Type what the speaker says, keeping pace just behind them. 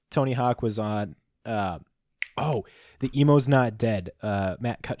Tony Hawk was on, the Emo's Not Dead,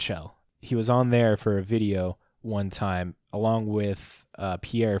 Matt Cutshell. He was on there for a video one time along with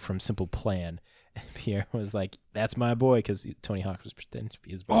Pierre from Simple Plan. And Pierre was like, "That's my boy," because Tony Hawk was pretending to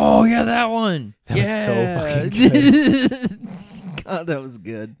be his boy. Oh, yeah, that one. That was so fucking good. God, that was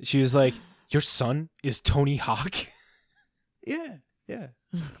good. She was like, "Your son is Tony Hawk?" Yeah.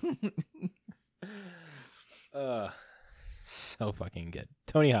 So fucking good.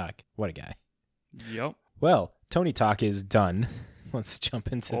 Tony Hawk, what a guy. Yep. Well, Tony Talk is done. Let's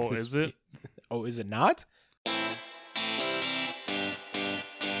jump into this. Is it? Oh, is it not?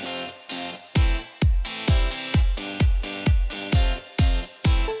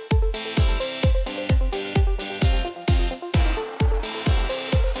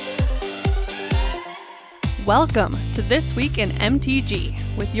 Welcome to This Week in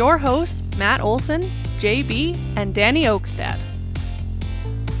MTG with your hosts, Matt Olson, JB, and Danny Oakstad.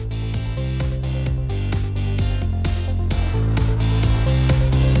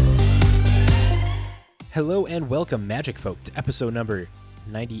 Hello and welcome, Magic Folk, to episode number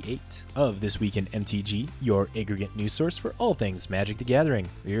 98 of This Week in MTG, your aggregate news source for all things Magic the Gathering.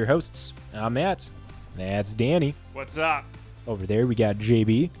 We're your hosts. I'm Matt. That's Danny. What's up? Over there, we got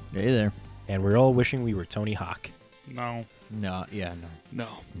JB. Hey there. And we're all wishing we were Tony Hawk. No. No, yeah, no.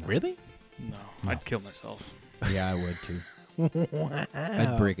 Really? No. I'd kill myself. Yeah, I would too. Wow.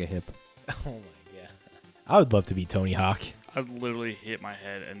 I'd break a hip. Oh my god. I would love to be Tony Hawk. I'd literally hit my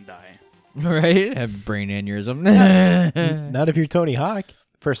head and die. Right? Have brain aneurysm. Not if you're Tony Hawk.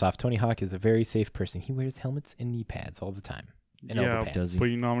 First off, Tony Hawk is a very safe person. He wears helmets and knee pads all the time. And elbow Yeah, pads. does he? but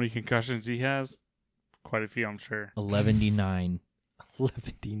you know how many concussions he has? Quite a few, I'm sure. 11-9.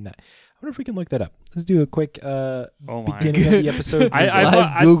 11-9. I wonder if we can look that up. Let's do a quick Oh my. beginning of the episode. I Live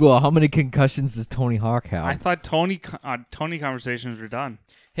thought- Google, how many concussions does Tony Hawk have? I thought Tony conversations were done.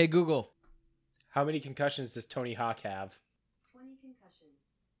 Hey, Google. How many concussions does Tony Hawk have? 20 concussions.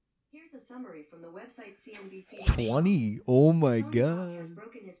 Here's a summary from the website CNBC. 20? Oh my Tony Hawk has god.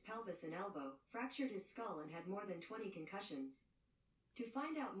 broken his pelvis and elbow, fractured his skull, and had more than 20 concussions. To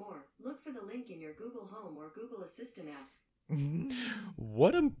find out more, look for the link in your Google Home or Google Assistant app.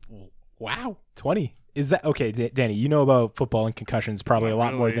 What a... Wow. 20. Is that... Okay, Danny, you know about football and concussions probably Not a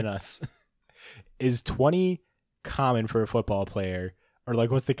lot more really. than us. Is 20 common for a football player? Or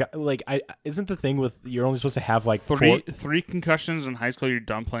like, what's the... Like, isn't the thing with... You're only supposed to have like Three concussions in high school, you're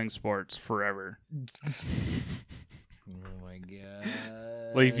done playing sports forever. Oh my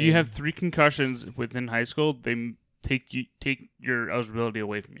god. Like if you have 3 concussions within high school, they take your eligibility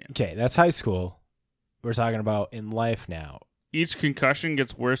away from you. Okay, that's high school. We're talking about in life now. Each concussion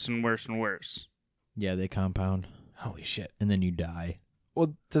gets worse and worse and worse. Yeah, they compound. Holy shit. And then you die.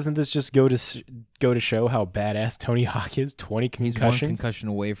 Well, doesn't this just go to show how badass Tony Hawk is? 20 He's one concussions? concussion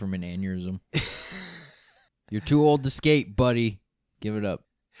away from an aneurysm. You're too old to skate, buddy. Give it up.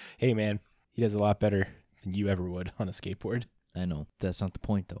 Hey, man, he does a lot better than you ever would on a skateboard. I know. That's not the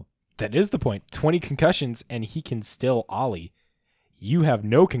point, though. That is the point. 20 concussions, and he can still ollie. You have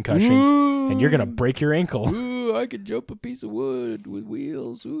no concussions, and you're going to break your ankle. Ooh, I could jump a piece of wood with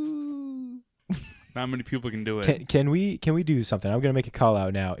wheels. Ooh. Not many people can do it. Can we do something? I'm going to make a call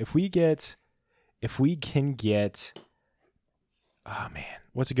out now. If we can get, oh man,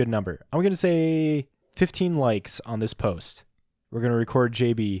 what's a good number? I'm going to say 15 likes on this post. We're going to record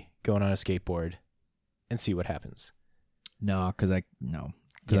JB going on a skateboard and see what happens. No, because I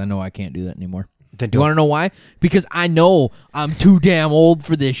know I can't do that anymore. Then Do you want to know why? Because I know I'm too damn old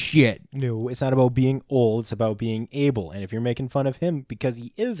for this shit. No, it's not about being old. It's about being able. And if you're making fun of him because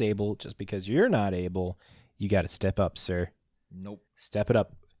he is able, just because you're not able, you got to step up, sir. Nope. Step it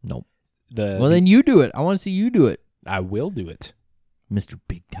up. Nope. Then you do it. I want to see you do it, I will do it. Mr.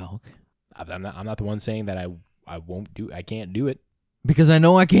 Big Talk. I'm not the one saying that I won't do. I can't do it. Because I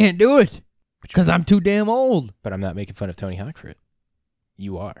know I can't do it. Because I'm too damn old. But I'm not making fun of Tony Hawk for it.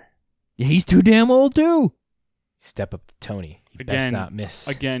 You are. Yeah, he's too damn old too. Step up to Tony. You Again, best not miss.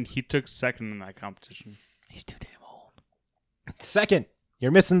 Again, he took second in that competition. He's too damn old. Second.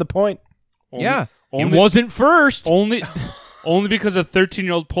 You're missing the point. Only, Yeah. only, He wasn't first. only because a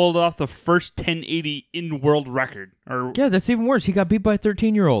 13-year-old pulled off the first 1080 in world record. Or Yeah, that's even worse. He got beat by a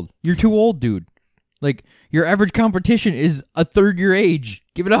 13-year-old. You're too old, dude. Like, your average competition is a third your age.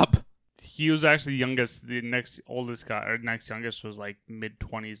 Give it up. he was actually youngest. The next oldest guy, or next youngest, was like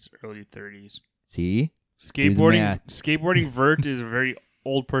mid-20s, early 30s. See? Skateboarding vert is a very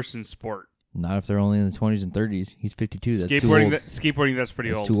old person sport. Not if they're only in the 20s and 30s. He's 52. That's too Skateboarding, old. skateboarding, that's pretty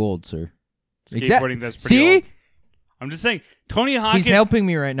That's old. too old, sir. Skateboarding, that's pretty See? old. I'm just saying, Tony Hawk He's is... helping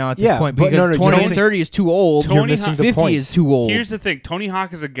me right now at this Yeah, point but because no, 20 you're and 30 is too old. Tony You're missing Hawk- the 50 point. is too old. Here's the thing. Tony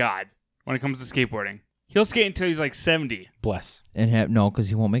Hawk is a god when it comes to skateboarding. He'll skate until he's like 70. Bless. And no, because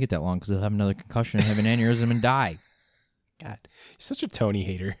he won't make it that long because he'll have another concussion and have an aneurysm and die. God, you're such a Tony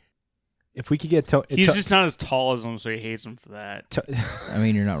hater. If we could get He's just not as tall as him, so he hates him for that. I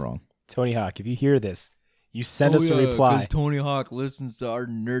mean, you're not wrong. Tony Hawk, if you hear this, you send us a reply. Tony Hawk listens to our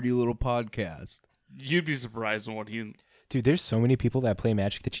nerdy little podcast. You'd be surprised on what he... Dude, there's so many people that play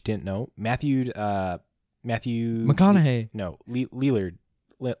Magic that you didn't know. Matthew McConaughey. No, Lillard.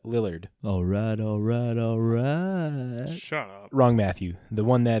 All right. Shut up. Wrong Matthew. The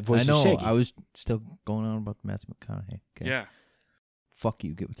one that I voices know. Shaggy. I was still going on about the Matthew McConaughey. Okay. Yeah. Fuck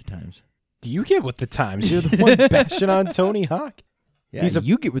you. Get with the times. Do you get with the times? You're the one bashing on Tony Hawk. Yeah,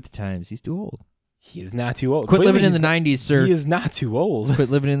 you get with the times. He's too old. He is not too old. Quit Clearly living in he's the not- 90s, sir. He is not too old. Quit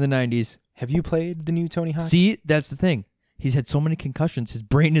living in the 90s. Have you played the new Tony Hawk? See, that's the thing. He's had so many concussions. His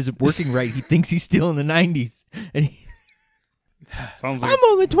brain isn't working right. He thinks he's still in the 90s. And Sounds like...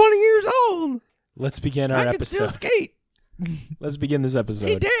 I'm only 20 years old. Let's begin our I can still episode. skate. Let's begin this episode.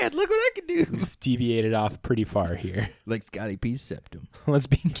 Hey, Dad, look what I can do. We've deviated off pretty far here. Like Scotty P's septum. Let's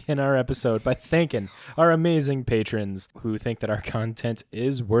begin our episode by thanking our amazing patrons who think that our content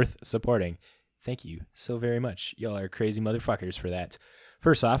is worth supporting. Thank you so very much. Y'all are crazy motherfuckers for that.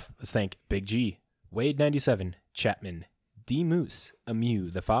 First off, let's thank Big G, Wade97, Chapman, D Moose,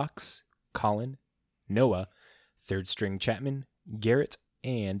 Amew the Fox, Colin, Noah, Third String Chapman, Garrett,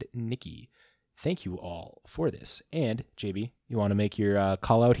 and Nikki. Thank you all for this. And, JB, you want to make your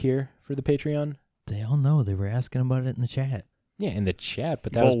call out here for the Patreon? They all know. They were asking about it in the chat. Yeah, in the chat,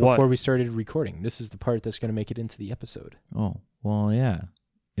 but that Well, was what? before we started recording. This is the part that's going to make it into the episode. Oh, well, yeah.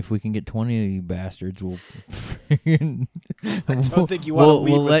 If we can get 20 of you bastards, we'll... I don't think you want to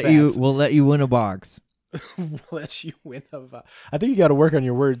lead we'll with let that. you. We'll let you win a box. We'll let you win I think you got to work on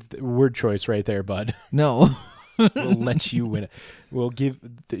your word choice right there, bud. No. We'll let you win. We'll give.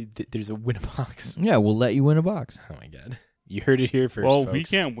 There's a win box. Yeah, we'll let you win a box. Oh my god, you heard it here first. Well, folks. we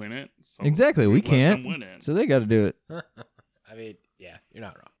can't win it. So Exactly, we let them can't. win it. So they got to do it. I mean, yeah, you're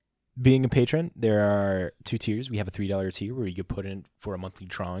not wrong. Being a patron, there are 2 tiers. We have a $3 tier where you could put in for a monthly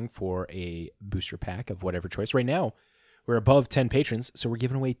drawing for a booster pack of whatever choice. Right now, we're above 10 patrons, so we're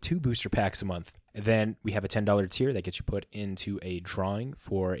giving away 2 booster packs a month. And then we have a $10 tier that gets you put into a drawing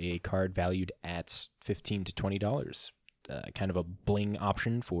for a card valued at $15 to $20. Kind of a bling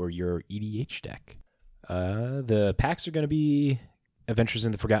option for your EDH deck. The packs are going to be Adventures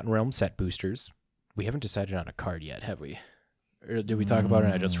in the Forgotten Realm set boosters. We haven't decided on a card yet, have we? Or did we talk about it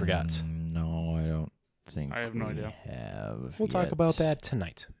and I just forgot? No, I don't think I have no we idea. have We'll talk yet. about that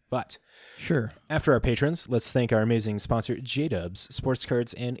tonight. But Sure. after our patrons, let's thank our amazing sponsor, J-Dubs, Sports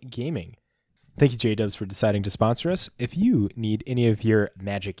Cards and Gaming. Thank you, J-Dubs, for deciding to sponsor us. If you need any of your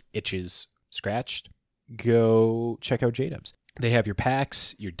magic itches scratched, go check out J-Dubs. They have your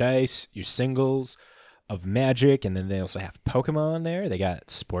packs, your dice, your singles of Magic, and then they also have Pokemon there. They got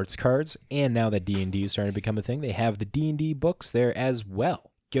sports cards, and now that D&D is starting to become a thing, they have the D&D books there as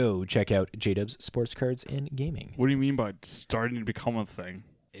well. Go check out J-Dubs, Sports Cards and Gaming. What do you mean by starting to become a thing?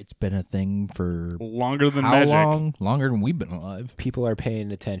 It's been a thing for Longer than how Magic. long? Longer than we've been alive. People are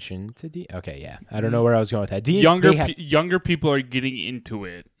paying attention to D. Okay, yeah. I don't know where I was going with that. Younger people are getting into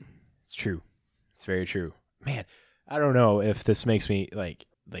it. It's true. It's very true. Man, I don't know if this makes me like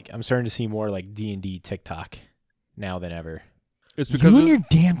I'm starting to see more like D&D TikTok now than ever. It's because You and your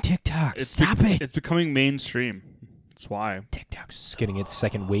damn TikToks. Stop it. It's becoming mainstream. That's why. TikTok's It's getting its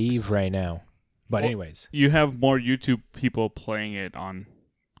second wave right now. But Well- anyways, You have more YouTube people playing it on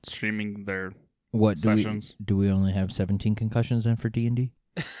streaming their What sessions. do we only have 17 concussions then for D&D?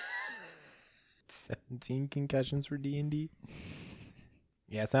 17 concussions for D&D.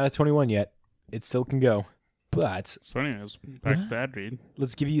 Yeah, it's not at 21 yet. It still can go. But So anyways, back to the ad read.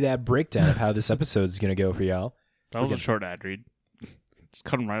 let's give you that breakdown of how this episode is going to go for y'all. That was We're a short ad read. Just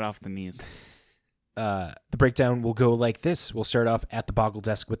cut them right off the knees. The breakdown will go like this. We'll start off at the Boggle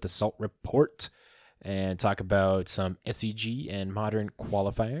Desk with the Salt Report and talk about some SEG and modern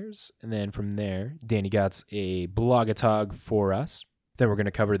qualifiers. And then from there, Danny got a blogatog for us. Then we're going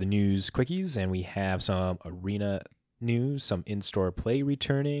to cover the news quickies, and we have some arena news, some in-store play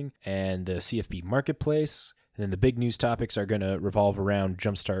returning, and the CFP marketplace. And then the big news topics are going to revolve around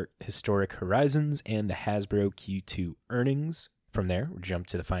Jumpstart Historic Horizons and the Hasbro Q2 earnings. From there, we'll jump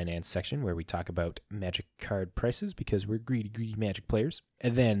to the finance section where we talk about Magic card prices because we're greedy Magic players.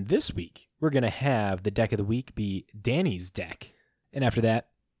 And then this week, we're going to have the deck of the week be Danny's deck. And after that,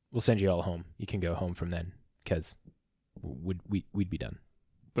 we'll send you all home. You can go home from then because we'd be done.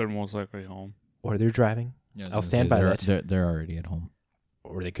 They're most likely home. Or they're driving, Yeah, I was I'll gonna stand say, by they're- that. They're already at home.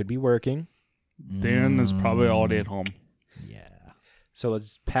 Or they could be working. Dan is probably all day at home. Yeah. So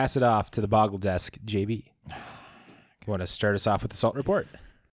let's pass it off to the Boggle Desk, JB. You want to start us off with the Salt Report?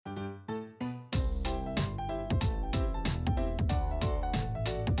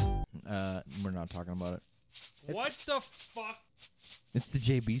 We're not talking about it. What the fuck? It's the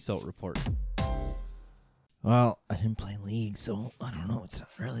JB Salt Report. Well, I didn't play League, so I don't know. It's not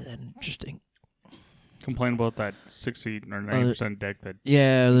really that interesting. Complain about that 60 or 90% deck that.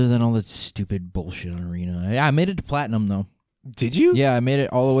 Yeah, other than all that stupid bullshit on Arena. Yeah, I made it to Platinum, though. Did you? Yeah, I made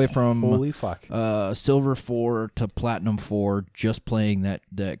it all the way from Holy fuck. Silver 4 to Platinum 4 just playing that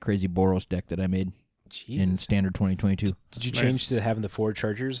crazy Boros deck that I made in Jesus. Standard 2022. Did you Nice. change to having the 4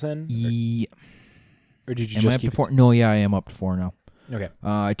 chargers then? Yeah. Or did you Am I just up to keep 4? No, yeah, I am up to 4 now. Okay.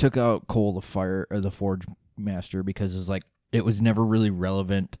 I took out Cole the Forge Master because it's like it was never really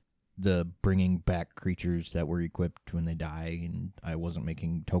relevant, the bringing back creatures that were equipped when they die, and I wasn't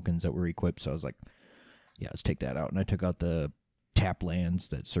making tokens that were equipped, so I was like, yeah, let's take that out. And I took out the tap lands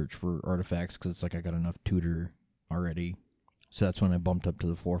that search for artifacts because it's like I got enough tutor already. So that's when I bumped up to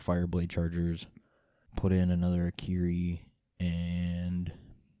the 4 Fireblade Chargers, put in another Akiri, and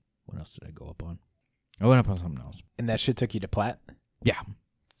what else did I go up on? I went up on something else. And that shit took you to Plat? Yeah.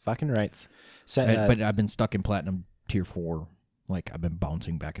 Fucking rights. So, But I've been stuck in Platinum Tier 4. Like, I've been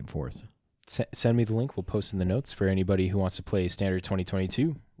bouncing back and forth. send me the link. We'll post in the notes for anybody who wants to play Standard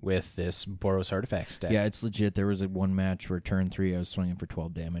 2022 with this Boros Artifacts deck. Yeah, it's legit. There was one match where turn 3 I was swinging for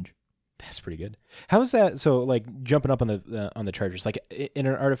 12 damage. That's pretty good. How is that? So, like, jumping up on the Chargers, like in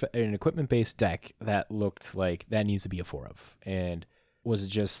an equipment-based deck, that looked like that needs to be a 4 of. And was it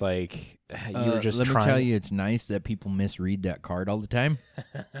just like you were just let trying? me tell you, it's nice that people misread that card all the time,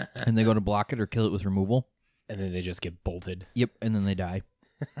 and they go to block it or kill it with removal. And then they just get bolted. Yep, and then they die.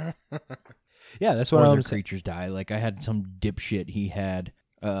 Yeah, that's what Or I'm their saying. creatures die. Like, I had some dipshit. He had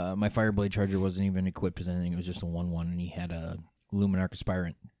my Fireblade Charger wasn't even equipped as anything. It was just a 1/1, and he had a Luminarch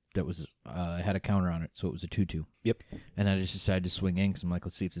Aspirant that was had a counter on it, so it was a 2/2. Yep. And I just decided to swing in because I'm like,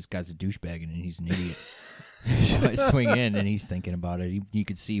 let's see if this guy's a douchebag, and he's an idiot. So I swing in, and he's thinking about it. You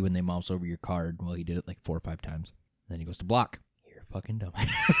could see when they mouse over your card. Well, he did it like 4 or 5 times. Then he goes to block. You're fucking dumb.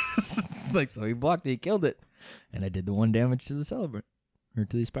 It's like, so he blocked it, he killed it. And I did the 1 damage to the Celebrant. Or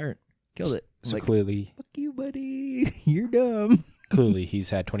to the Aspirant. Killed it. So Like, clearly, fuck you, buddy. You're dumb.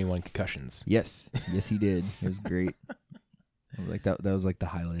 he's had 21 concussions. Yes. Yes, he did. It was great. I was like that was like the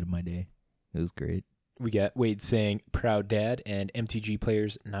highlight of my day. It was great. We got Wade saying, proud dad, and MTG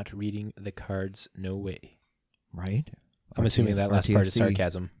players not reading the cards, no way. Right? I'm assuming that last part is RTFC.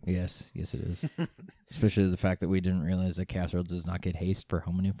 sarcasm. Yes. Yes, it is. Especially the fact that we didn't realize that Casserole does not get haste for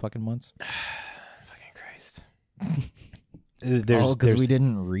how many fucking months? Fucking Christ. Because we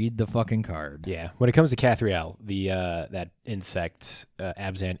didn't read the fucking card. Yeah, when it comes to Cathriel, the that insect,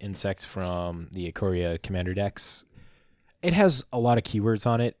 Abzan insect from the Ikoria Commander decks, it has a lot of keywords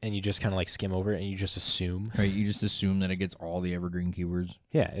on it, and you just kind of like skim over it, and you just assume. Right, you just assume that it gets all the evergreen keywords.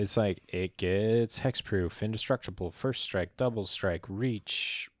 Yeah, it's like it gets hexproof, indestructible, first strike, double strike,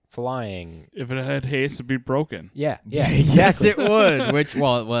 reach, flying. If it had haste, it'd be broken. Yeah, yeah, Yes, exactly. it would. Which,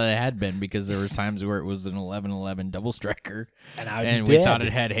 well, it had been because there were times where it was an 11/11 double striker, and we thought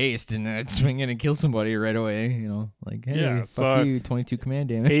it had haste, and I'd swing in and kill somebody right away. You know, like, hey, Yeah, fuck so you, 22 command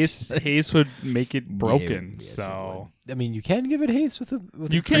damage. Haste would make it broken. yes, it so, I mean, you can give it haste with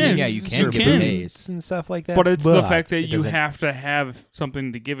You a can. Yeah, you can You give can. it haste. and stuff like that. but it's the fact that it you doesn't- have to have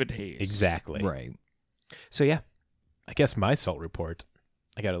something to give it haste. exactly Right. So yeah, I guess my salt report.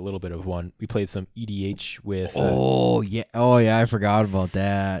 I got a little bit of one. We played some EDH with. Oh yeah. Oh yeah. I forgot about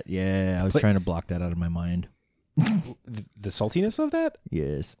that. Yeah, I was But- trying to block that out of my mind. The saltiness of that.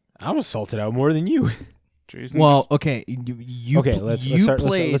 Yes. I was salted out more than you. Jason, Well, okay. You Okay, let's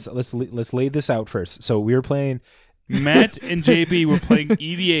played. let's lay this out first. So we were playing. Matt and JB were playing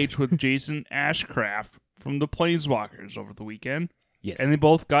EDH with Jason Ashcraft from the Planeswalkers over the weekend, Yes. and they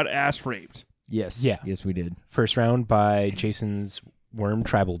both got ass raped. Yes. Yeah. Yes, we did. First round by Jason's Worm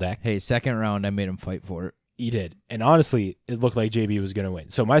Tribal deck. Hey, second round, I made him fight for it. He did, and honestly, it looked like JB was going to win.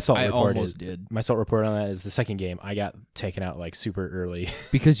 So my salt I report almost is did. my salt report on that is the second game. I got taken out like super early.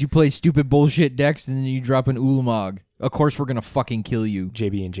 Because you play stupid bullshit decks and then you drop an Ulamog. Of course we're gonna fucking kill you.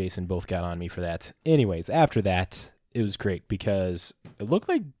 JB and Jason both got on me for that. Anyways, after that, it was great because it looked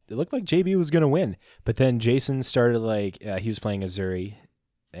like JB was gonna win, but then Jason started like he was playing Azuri,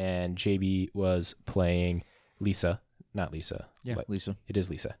 and JB was playing Lisa, not Lisa. Yeah, but Lisa. it is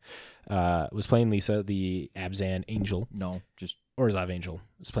Lisa. Was playing Lisa, the Abzan Angel, No, just Orzhov Angel.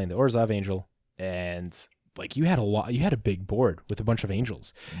 Was playing the Orzhov Angel, and like you had a big board with a bunch of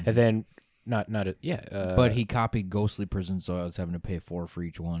angels, and then But he copied Ghostly Prison, so I was having to pay 4 for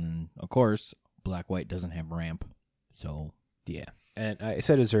each one. And of course, Black-White doesn't have ramp, so Yeah. And I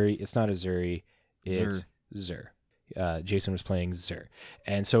said Azuri. It's not Azuri. It's Zur. Jason was playing Zur.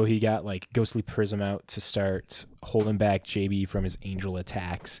 And so he got like Ghostly Prism out to start holding back JB from his angel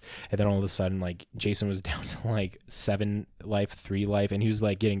attacks. And then all of a sudden, like, Jason was down to like 7 life, 3 life, and he was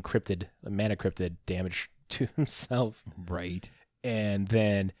like getting mana cryptid damage to himself. right. And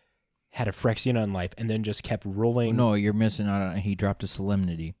then had a Phyrexian Unlife, and then just kept rolling. No, you're missing out on. He dropped a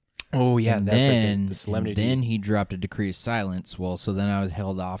Solemnity. Oh, yeah, And that's then, right. The Solemnity. and then he dropped a Decree of Silence. Well, so then I was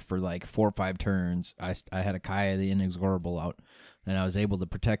held off for like 4 or 5 turns. I had a Kaya the Inexorable out, and I was able to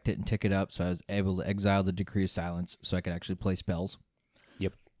protect it and tick it up, so I was able to exile the Decree of Silence so I could actually play spells.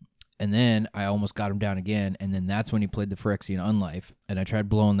 Yep. And then I almost got him down again, and then that's when he played the Phyrexian Unlife, and I tried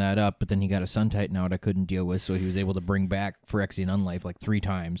blowing that up, but then he got a Sun Titan out I couldn't deal with, so he was able to bring back Phyrexian Unlife like 3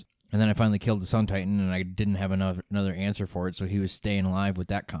 times. And then I finally killed the Sun Titan, and I didn't have another answer for it, so he was staying alive with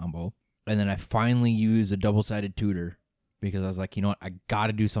that combo. And then I finally used a double-sided tutor because I was like, you know what? I got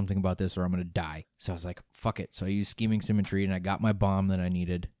to do something about this or I'm going to die. So I was like, fuck it. So I used Scheming Symmetry, and I got my bomb that I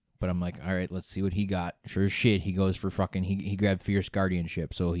needed. But I'm like, all right, let's see what he got. Sure as shit, he goes for fucking... He grabbed Fierce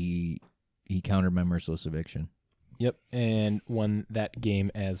Guardianship, so he countered my Merciless Eviction. Yep, and won that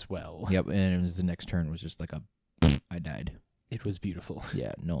game as well. Yep, and it was the next turn was just like a... I died. It was beautiful.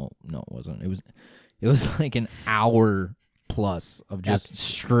 Yeah, no, it wasn't. It was like an hour plus of just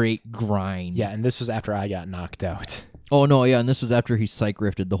straight grind. Yeah, and this was after I got knocked out. Oh, no, yeah, and this was after he psych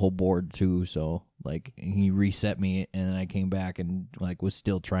rifted the whole board, too, so, like, he reset me, and then I came back and, like, was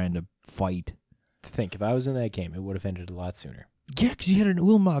still trying to fight. Think, if I was in that game, it would have ended a lot sooner. Yeah, because he had an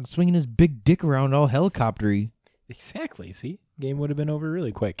Ulamog swinging his big dick around all helicoptery. Exactly, see? Game would have been over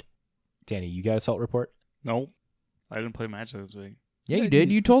really quick. Danny, you got Assault Report? Nope. I didn't play Magic this week. Yeah, you did.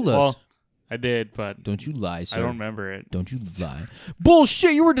 You told us. Well, I did, but Don't you lie, sir. I don't remember it. Don't you lie.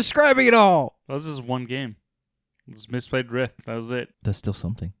 Bullshit, you were describing it all. That was just one game. It was Misplayed Rift. That was it. That's still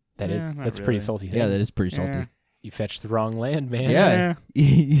something. That's not a pretty really. salty thing. Yeah, that is pretty salty. Yeah. You fetched the wrong land, man. Yeah.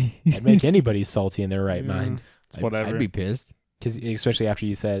 That'd make anybody salty in their right Yeah. mind. It's whatever. I'd be pissed. Because especially after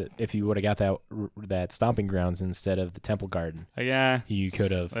you said if you would have got that Stomping Grounds instead of the Temple Garden, Yeah. you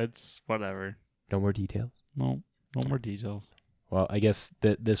could have. It's whatever. No more details. No more details. Well, I guess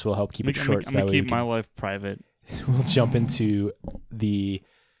that this will help keep it I'm short. gonna So that way keep we my can, life private. we'll jump into the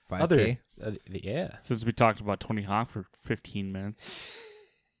 5K? other. Yeah. Since we talked about Tony Hawk for 15 minutes.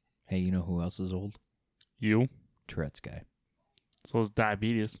 Hey, you know who else is old? You. Tourette's guy. So is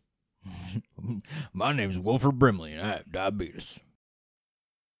diabetes. My name's Wilford Brimley, and I have diabetes.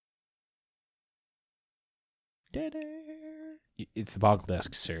 It's the Boggle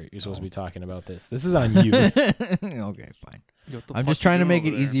Desk, sir. You're supposed to be talking about this. This is on you. Okay, fine. I'm just trying to make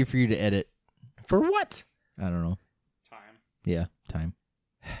it easier for you to edit. For what? I don't know. Time. Yeah, time.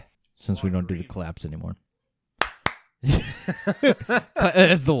 Since we don't do the claps anymore.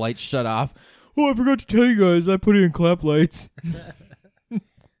 As the lights shut off. Oh, I forgot to tell you guys, I put in clap lights.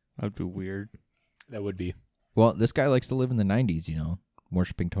 That'd be weird. That would be. Well, this guy likes to live in the 90s, you know,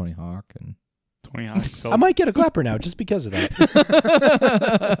 worshiping Tony Hawk. And Tony Hawk. So I might get a clapper now just because of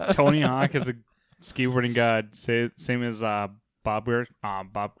that. Tony Hawk is a skateboarding god, same as Bob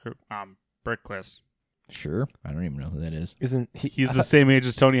Bergquist. Sure. I don't even know who that is. Isn't he? He's the same age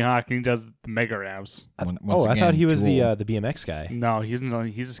as Tony Hawk, and he does the mega ramps. Once I again, thought he was too the old. the BMX guy. No, he's a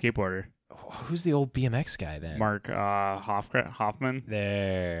skateboarder. Who's the old BMX guy then? Mark Hoffman.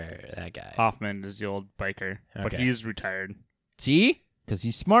 There, that guy. Hoffman is the old biker, but Okay. he's retired. See? Because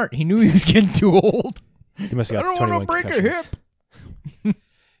he's smart. He knew he was getting too old. He must have I got don't 21 want to break a concussions. hip.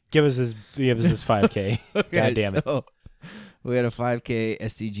 Give us this 5K. God damn it. So we had a 5K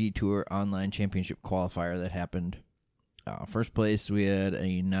SCG Tour online championship qualifier that happened. First place, we had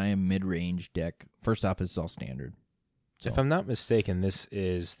a Naya mid-range deck. First off, it's all standard. So If I'm not mistaken, this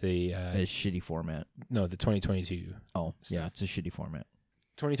is the a shitty format. the 2022. Oh, yeah, it's a shitty format.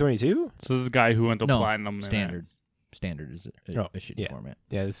 2022? So this is a guy who went to No, platinum. in it. Standard. Standard is a shitty yeah. format.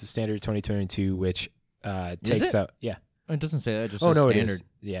 Yeah, this is standard 2022, which Is takes it? out. Yeah. It doesn't say that. It just Oh says no, standard. it is.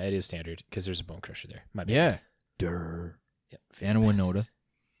 Yeah, it is standard because there's a Bone Crusher there. My bad. Yeah. Durr. Yep. And a Winota.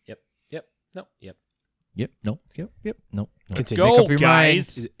 Yep. No. Yep. Yep. Nope. Yep. Nope. Continue. Go, Make up your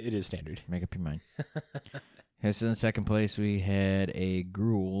guys. It is standard. Make up your mind. Okay, so in second place, we had a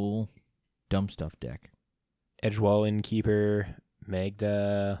Gruul dumb stuff deck. Edgewall Innkeeper,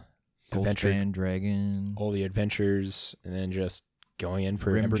 Magda, Adventure, Goldspan Dragon, all the adventures, and then just going in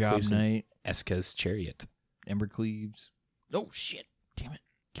for Rim Job Embercleaves and Knight, Eska's Chariot. Ember Cleaves. Oh, shit. Damn it.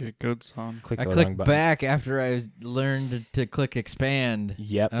 Good song. Click I the wrong clicked button. back after I learned to click expand.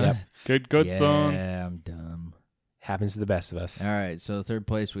 Yep, Uh, yep. Good song. Yeah, I'm dumb. Happens to the best of us. All right, so third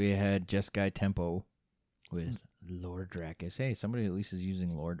place we had Jeskai Tempo with Lord Dracus. Hey, somebody at least is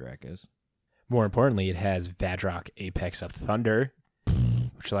using Lord Dracus. More importantly, it has Vadrock Apex of Thunder,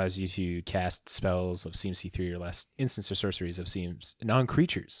 which allows you to cast spells of CMC 3 or less, instants or sorceries of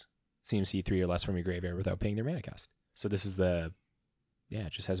non-creatures CMC 3 or less from your graveyard without paying their mana cost. So this is it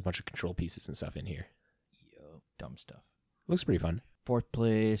just has a bunch of control pieces and stuff in here. Yo, dumb stuff. Looks pretty fun. Fourth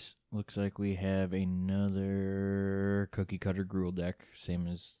place, looks like we have another Cookie Cutter Gruul deck, same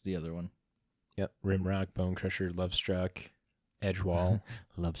as the other one. Yep, Rimrock, Bone Crusher, Lovestruck, Edgewall.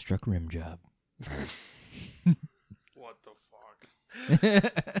 Love Struck Rim Job. What the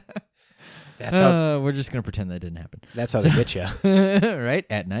fuck? That's how We're just going to pretend that didn't happen. that's how they get you. Right?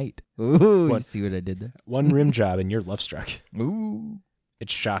 At night. Ooh, you What? see what I did there? One rim job and you're Lovestruck. Ooh. It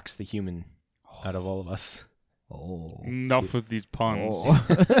shocks the human out of all of us. Oh. Enough with these puns.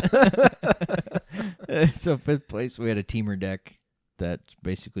 Oh. So fifth place, we had a teamer deck that's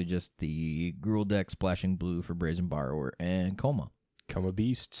basically just the Gruul deck, Splashing Blue for Brazen Borrower, and Coma. Coma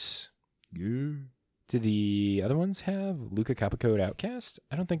Beasts. Yeah. Did the other ones have Luca Capicode Outcast?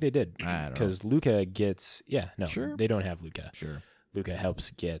 I don't think they did. I don't know. Because Luca gets... Yeah, no, Sure. they don't have Luca. Sure. Luca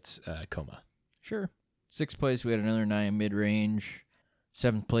helps get Coma. Sure. Sixth place, we had another 9 mid-range.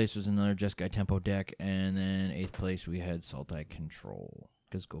 Seventh place was another Jeskai Tempo deck. And then eighth place, we had Sultai Control.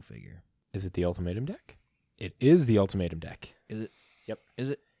 Because go figure. Is it the Ultimatum deck? It is the Ultimatum deck. Is it? Yep. Is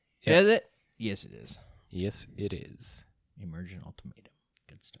it? Yep. Is it? Yes, it is. Yes, it is. Emergent Ultimatum.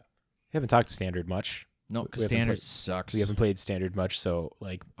 Good stuff. We haven't talked Standard much. No, We because haven't Standard played- sucks. We haven't played Standard much, so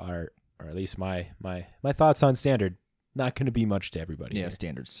like or at least my thoughts on Standard, not going to be much to everybody. Yeah, here.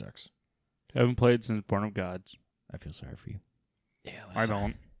 Standard sucks. Haven't played since Born of Gods. I feel sorry for you. Yeah, I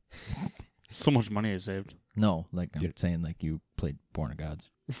don't. So much money I saved. No, like I'm You- saying, like you played Born of Gods.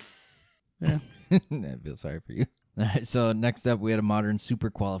 Yeah. I feel sorry for you. All right, so next up, we had a Modern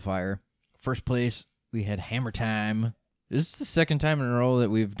Super Qualifier. First place, we had Hammer Time. This is the second time in a row that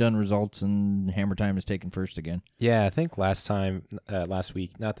we've done results, and Hammer Time is taken first again. Yeah, I think last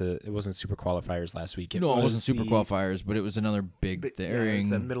week, it wasn't Super Qualifiers last week. It wasn't Super the- Qualifiers, but it was another big But, yeah, thing. it was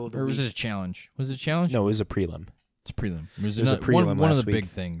the middle of the or was week. it a challenge? Was it a challenge? No, it was a prelim. It's a prelim. It was, It was a another- one prelim of last the big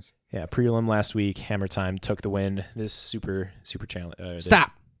week. things. Yeah, prelim last week. Hammer Time took the win. This super challenge.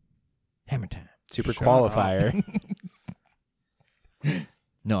 Stop! Hammer Time. Super Shut qualifier.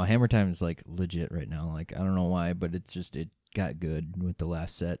 No, Hammer Time is like legit right now. Like I don't know why, but it got good with the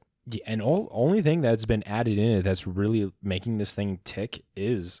last set. Yeah, and only thing that's been added in it that's really making this thing tick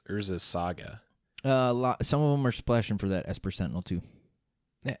is Urza's Saga. Some of them are splashing for that Esper Sentinel too.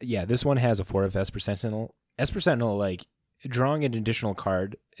 Yeah, this one has a 4 of Esper Sentinel. Esper Sentinel, like drawing an additional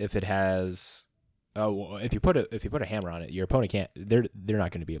card if it has. If you put a hammer on it, your opponent can't. They're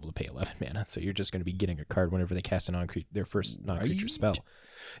not going to be able to pay 11 mana, so you're just going to be getting a card whenever they cast their first non-creature Right. spell.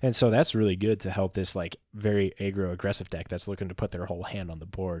 And so that's really good to help this like very aggro aggressive deck that's looking to put their whole hand on the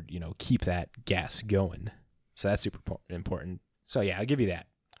board. Keep that gas going. So that's super important. So yeah, I'll give you that.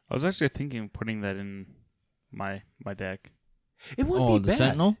 I was actually thinking of putting that in my deck. It wouldn't be the bad.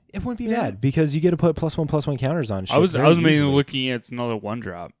 Sentinel? It wouldn't be Yeah. bad because you get to put +1/+1 counters on shit. I was very mainly easily. looking at another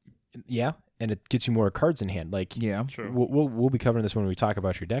 1-drop. Yeah, and it gets you more cards in hand. Like Yeah. True. we'll be covering this when we talk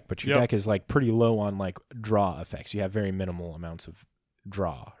about your deck, but your Yep. deck is like pretty low on like draw effects. You have very minimal amounts of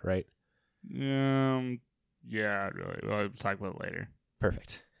draw, right? Yeah, really. I'll talk about it later.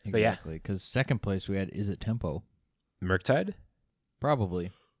 Perfect. But yeah. Exactly. Because second place we had Is It Tempo? Murktide?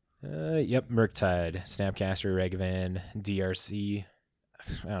 Probably. Yep, Murktide, Snapcaster, Regavan, DRC.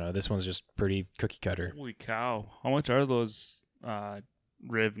 I don't know. This one's just pretty cookie cutter. Holy cow. How much are those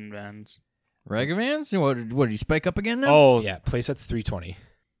Riv and Vans? Ragavans? What did you spike up again now? Oh, Yeah, playset's $320.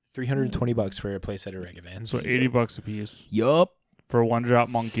 $320 for a playset of Regavans. so $80 a piece Yup. for a 1-drop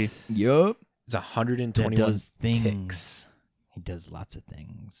monkey. Yup. It's 121 That does things. ticks. He does lots of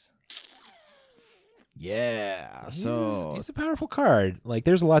things. Yeah. So He's a powerful card. Like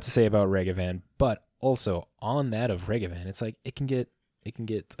there's a lot to say about Regavan, but also on that of Regavan, it's like it can get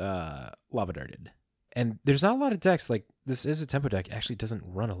lava darted. And there's not a lot of decks like this is a tempo deck actually doesn't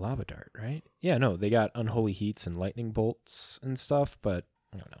run a lava dart, right? Yeah, no, they got unholy heats and lightning bolts and stuff, but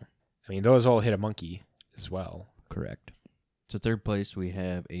I don't know. I mean, those all hit a monkey as well. correct. So third place we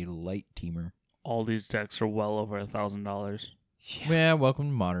have a light teamer. All these decks are well over $1,000. Yeah, welcome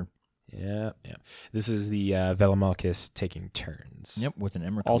to Modern. Yeah. This is the Velamalchus taking turns. Yep, with an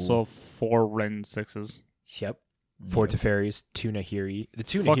Emrakul. Also 4 Ren 6s. Yep. 4 Teferis, 2 Nahiri. The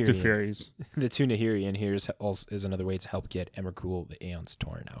 2 Fuck Nahiri. the fairies. The 2 Nahiri in here is another way to help get Emrakul the Aeon's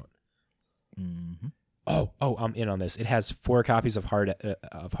Torn out. Mm-hmm. Oh, I'm in on this. It has 4 copies of hard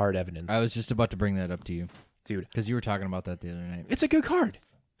evidence. I was just about to bring that up to you, Dude, because you were talking about that the other night. it's a good card.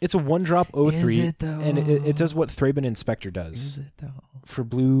 It's a 1-drop 0/3. Is it, though? And it does what Thraben Inspector does. Is it though? For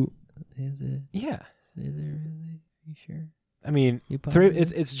blue, Is it? yeah. Is it really? Are you sure? I mean, You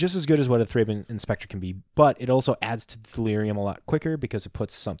positive? it's just as good as what a Thraben Inspector can be, but it also adds to Delirium a lot quicker because it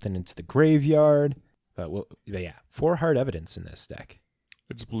puts something into the graveyard. But yeah, 4 hard evidence in this deck.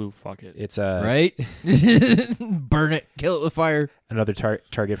 It's blue. Fuck it. It's Right? Burn it. Kill it with fire. another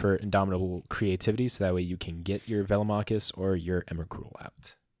target for Indomitable Creativity, so that way you can get your Velomachus or your Emrakul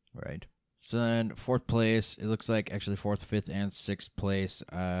out. Right. So then 4th place, it looks like actually 4th, 5th, and 6th place.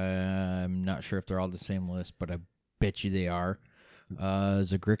 I'm not sure if they're all the same list, but I bet you they are.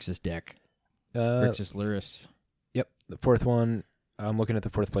 Is a Grixis deck. Grixis Lyris. Yep, the 4th one. I'm looking at the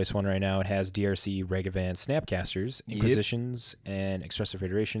 4th place one right now. It has DRC, Regavan, Snapcasters, Yep. Inquisitions, and Expressive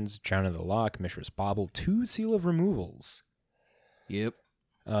Federations, Drown in the Lock, Mishra's Bauble, 2 Seal of Removals. Yep.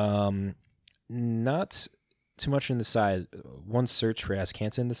 Not too much in the side. 1 Search for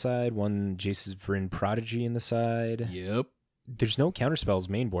Azcanta in the side, 1 Jace's Vryn Prodigy in the side. Yep. There's no counterspells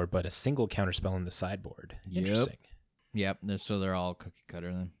main board, but a single counterspell in the sideboard. Yep. Interesting. Yep. So they're all cookie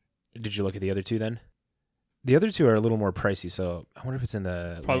cutter then. Did you look at the other 2 then? The other 2 are a little more pricey, so I wonder if it's in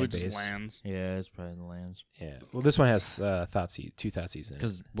the Probably land just base. lands. Yeah, it's probably the lands. Yeah. Well, this one has Thoughtseize, 2 Thougeize in it.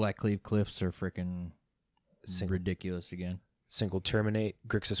 Because Blackleaf Cliffs are freaking Sing- ridiculous again. Single Terminate.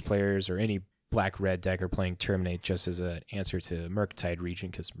 Grixis players or any black-red deck are playing Terminate just as an answer to Murktide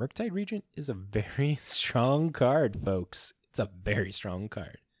Regent, because Murktide Regent is a very strong card, folks. It's a very strong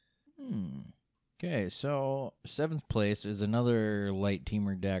card. Okay, so 7th place is another light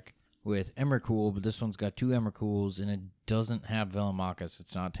teamer deck with Emrakul, but this one's got 2 Emrakuls, and it doesn't have Velomachus.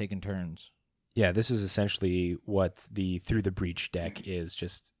 It's not taking turns. Yeah, this is essentially what the Through the Breach deck is,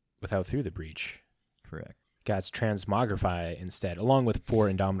 just without Through the Breach. Correct. Got Transmogrify instead, along with 4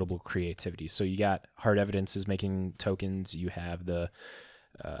 Indomitable Creativity. So you got Hard Evidences making tokens. You have the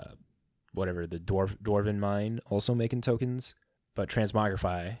the Dwarven Mine also making tokens. But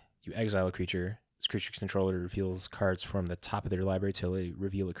Transmogrify, you exile a creature. This creature's controller reveals cards from the top of their library till they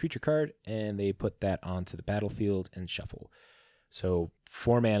reveal a creature card, and they put that onto the battlefield and shuffle. So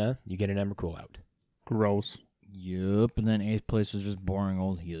 4 mana, you get an Emrakul out. Gross. Yep, and then 8th place is just boring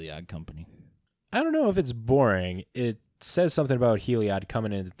old Heliod Company. I don't know if it's boring. It says something about Heliod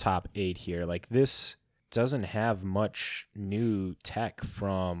coming in the top 8 here. Like, this doesn't have much new tech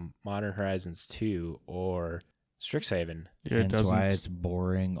from Modern Horizons 2 or Strixhaven. Yeah, it That's doesn't. why it's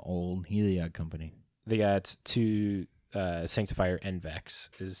boring old Heliod Company. They got 2 Sanctifier Envex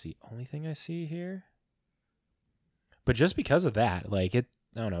is the only thing I see here. But just because of that, like, I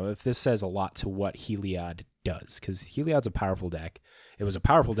don't know if this says a lot to what Heliod does, because Heliod's a powerful deck. It was a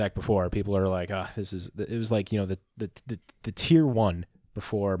powerful deck before. People are like, it was like, the tier 1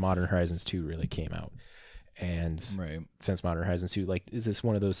 before Modern Horizons 2 really came out. And Right. since Modern Horizons 2, like, is this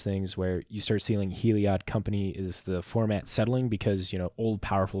one of those things where you start seeing Heliod Company, is the format settling because, old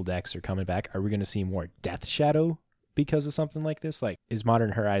powerful decks are coming back? Are we going to see more Death Shadow because of something like this? Like, is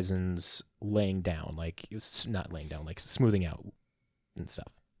Modern Horizons laying down? Like, it's not laying down, like smoothing out and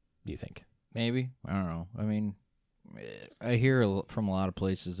stuff, do you think? Maybe. I don't know. I mean, I hear from a lot of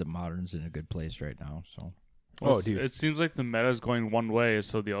places that Modern's in a good place right now. So Well, dude. It seems like the meta is going one way,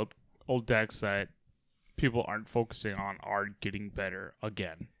 so the old decks that people aren't focusing on are getting better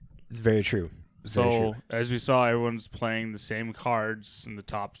again. It's very true. It's very So, true. as we saw, everyone's playing the same cards in the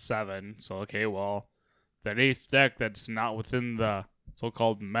top 7. So, okay, well, that 8th deck that's not within the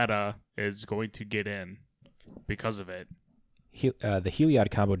so-called meta is going to get in because of it. The Heliod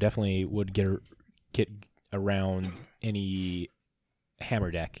combo definitely would get around any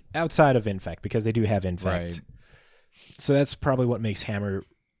Hammer deck outside of Infect, because they do have Infect. Right. So that's probably what makes Hammer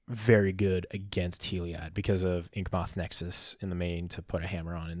very good against Heliod, because of Inkmoth Nexus in the main to put a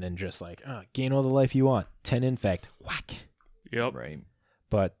hammer on, and then just like, gain all the life you want, 10 Infect, whack. Yep. right.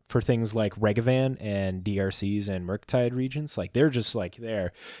 But for things like Regavan and DRCs and Murktide Regents, like, they're just like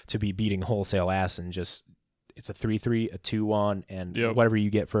there to be beating wholesale ass, and just, it's a 3/3, a 2/1, and Yep. whatever you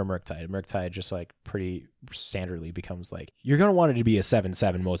get for a Murktide. Murktide just like pretty standardly becomes like, you're going to want it to be a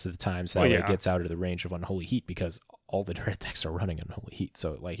 7/7 most of the time, so that way it gets out of the range of Unholy Heat, because all the red decks are running Unholy Heat.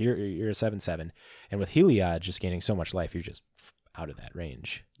 So like, you're a 7/7, and with Heliod just gaining so much life, you're just out of that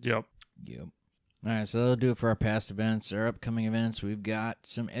range. Yep. Yep. All right, so that'll do it for our past events. Our upcoming events, we've got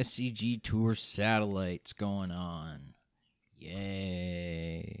some SCG Tour satellites going on.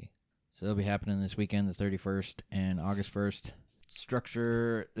 Yay. So they'll be happening this weekend, the 31st and August 1st.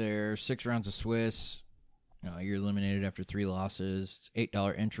 Structure, there's 6 rounds of Swiss. You're eliminated after 3 losses. It's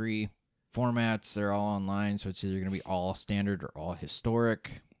 $8 entry. Formats, they're all online, so it's either going to be all standard or all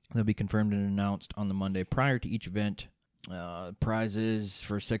historic. They'll be confirmed and announced on the Monday prior to each event. Prizes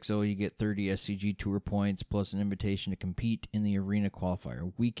for 6-0, you get 30 SCG Tour points plus an invitation to compete in the Arena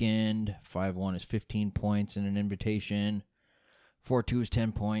Qualifier weekend. 5-1 is 15 points and an invitation. 4-2 is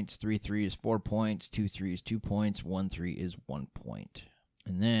 10 points. 3-3 is 4 points. 2-3 is 2 points. 1-3 is 1 point.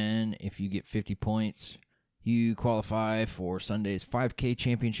 And then if you get 50 points, you qualify for Sunday's 5K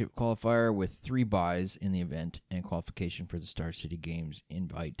Championship qualifier with 3 buys in the event and qualification for the Star City Games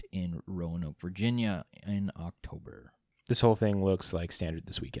invite in Roanoke, Virginia in October. This whole thing looks like standard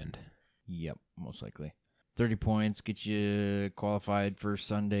this weekend. Yep, most likely. 30 points gets you qualified for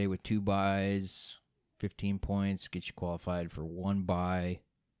Sunday with 2 buys. 15 points gets you qualified for 1 buy.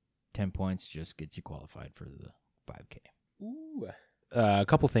 10 points just gets you qualified for the 5K. Ooh. A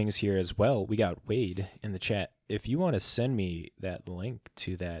couple things here as well. We got Wade in the chat. If you want to send me that link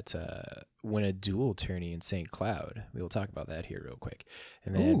to that Win a Duel tourney in St. Cloud, we will talk about that here real quick.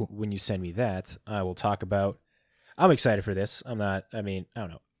 And then when you send me that, I will talk about... I'm excited for this. I don't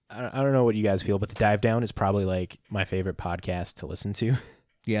know. I don't know what you guys feel, but the Dive Down is probably like my favorite podcast to listen to.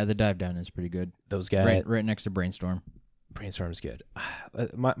 Yeah, the Dive Down is pretty good. Those guys... Right next to Brainstorm. Brainstorm's good.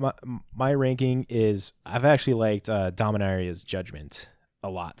 My ranking is I've actually liked Dominaria's Judgment a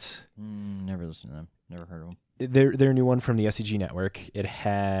lot. Never listened to them. Never heard of them. They're a new one from the SCG network. It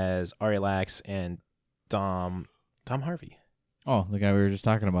has Ari Lax and Dom Harvey. Oh, the guy we were just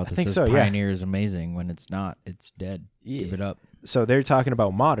talking about. I think says so, yeah. Pioneer is amazing. When it's not, it's dead. Yeah. Give it up. So they're talking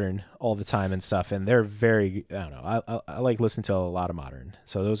about Modern all the time and stuff, and they're very, I don't know, I like listening to a lot of Modern.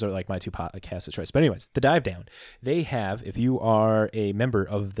 So those are like my 2 podcasts of choice. But anyways, the Dive Down. They have, if you are a member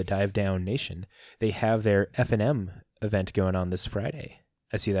of the Dive Down Nation, they have their F&M event going on this Friday.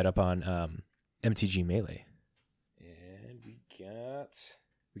 I see that up on MTG Melee. And we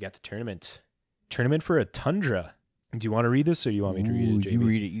got the tournament. Tournament for a Tundra. Do you want to read this, or you want me to read it, JB? You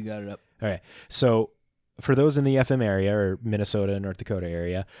read it. You got it up. All right. So for those in the FM area or Minnesota, North Dakota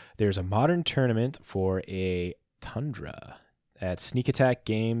area, there's a Modern tournament for a Tundra at Sneak Attack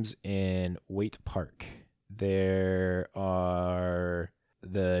Games in Waite Park. The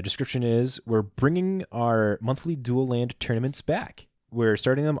description is, we're bringing our monthly dual land tournaments back. We're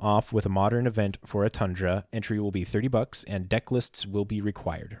starting them off with a Modern event for a Tundra. Entry will be $30 and deck lists will be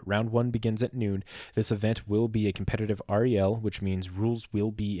required. Round 1 begins at noon. This event will be a competitive REL, which means rules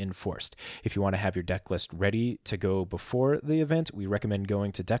will be enforced. If you want to have your deck list ready to go before the event, we recommend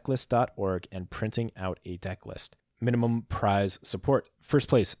going to decklist.org and printing out a deck list. Minimum prize support. First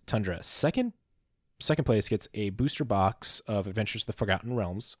place, Tundra. Second place gets a booster box of Adventures of the Forgotten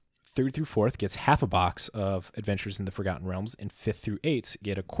Realms. 3rd through 4th gets half a box of Adventures in the Forgotten Realms, and 5th through 8th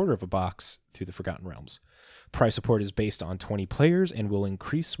get a quarter of a box through the Forgotten Realms. Prize support is based on 20 players and will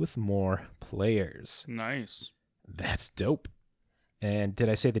increase with more players. Nice. That's dope. And did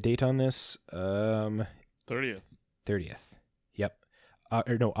I say the date on this? 30th. 30th. Yep.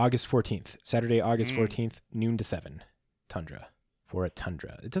 August 14th. Saturday, August 14th, noon to 7. Tundra. For a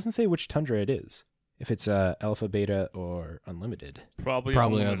Tundra. It doesn't say which Tundra it is. If it's alpha, beta, or unlimited. Probably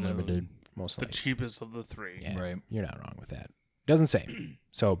unlimited. Most The likely. cheapest of the 3. Yeah, Right. You're not wrong with that. Doesn't say.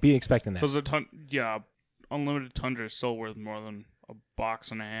 So be expecting that. Because unlimited Tundra is still worth more than a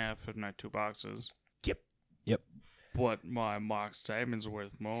box and a half, if not 2 boxes. Yep. But my Mox Diamond's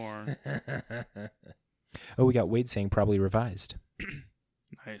worth more. Oh, we got Wade saying probably revised.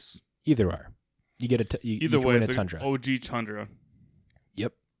 Nice. Either are. You get a you Either can way, win a it's Tundra. OG Tundra.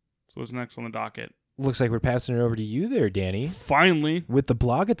 Yep. So what's next on the docket? Looks like we're passing it over to you there, Danny, Finally. with the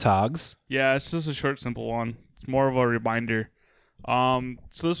Blogatogs. Yeah, it's just a short, simple one. It's more of a reminder. So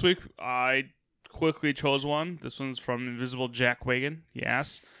this week, I quickly chose one. This one's from Invisible Jack Wagon. He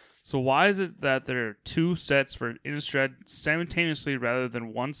asks, so why is it that there are 2 sets for Innistrad simultaneously rather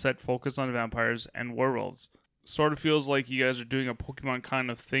than 1 set focused on vampires and werewolves? Sort of feels like you guys are doing a Pokemon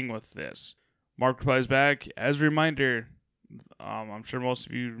kind of thing with this. Mark replies back, as a reminder, I'm sure most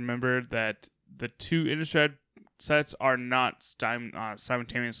of you remember that the 2 Innistrad sets are not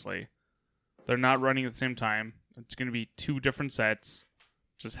simultaneously. They're not running at the same time. It's going to be 2 different sets.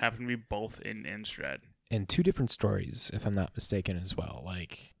 Just happen to be both in Innistrad. And 2 different stories, if I'm not mistaken, as well.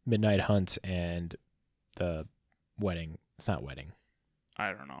 Like Midnight Hunt and the Wedding. It's not Wedding.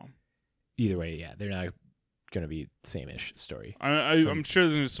 I don't know. Either way, yeah, they're not going to be the same-ish story. I'm sure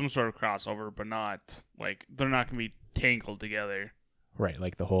there's some sort of crossover, but not, like, they're not going to be tangled together. Right,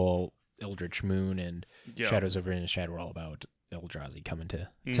 like the whole Eldritch Moon and Yeah. Shadows over Innistrad were all about Eldrazi coming to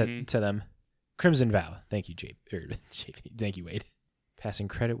Mhm. to them. Crimson Vow. Thank you, JP. Thank you, Wade. Passing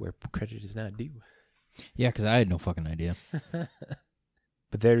credit where credit is not due. Yeah, because I had no fucking idea.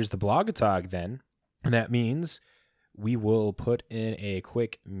 But there's the Blogatog then, and that means we will put in a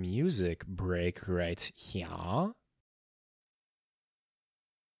quick music break right here.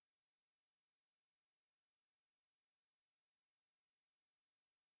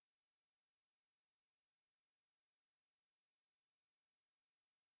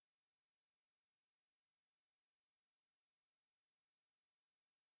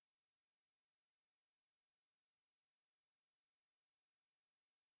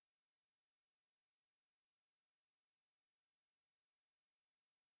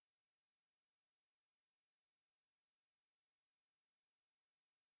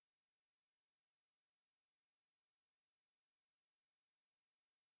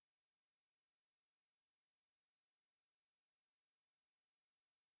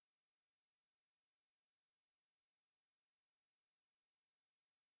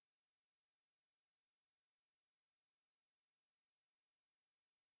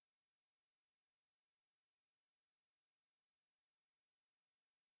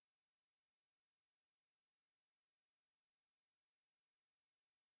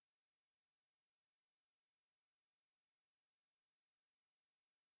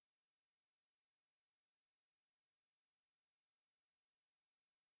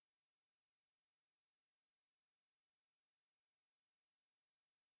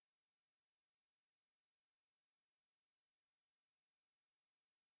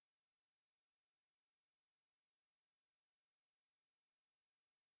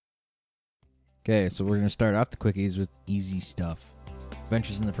 Okay, so we're going to start off the quickies with easy stuff.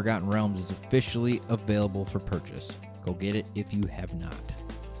 Adventures in the Forgotten Realms is officially available for purchase. Go get it if you have not.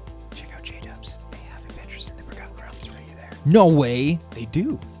 Check out J-Dubs. They have Adventures in the Forgotten Realms for you there. No way. They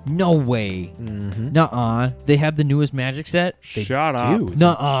do. No way. Mm-hmm. Nuh-uh. They have the newest Magic set? They Shut do. up. It's,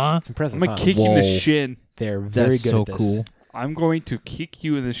 Nuh-uh. it's impressive. I'm gonna huh? kick you in the Whoa. shin. They're very That's good so at this. cool. I'm going to kick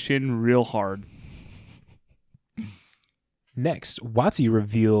you in the shin real hard. Next, WotC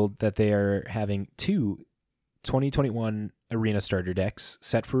revealed that they are having 2 2021 Arena starter decks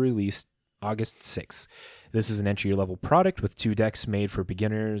set for release August 6th. This is an entry-level product with 2 decks made for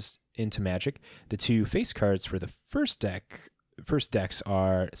beginners into Magic. The 2 face cards for the first decks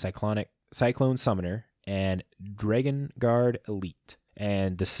are Cyclone Summoner and Dragon Guard Elite.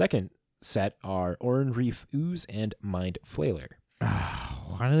 And the second set are Oran Reef Ooze and Mind Flailer.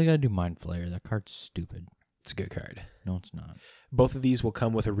 Why do they got to do Mind Flayer? That card's stupid. It's a good card. No, it's not. Both of these will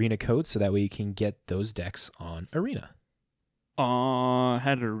come with Arena codes, so that way you can get those decks on Arena.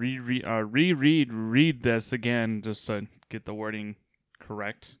 Had to read this again just to get the wording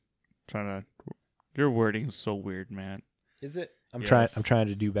correct. Your wording is so weird, man. Is it? I'm Yes. trying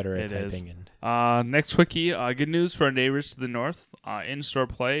to do better at It is. typing. And Next quickie, good news for our neighbors to the north. In-store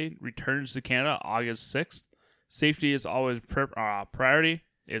play returns to Canada August 6th. Safety is always priority.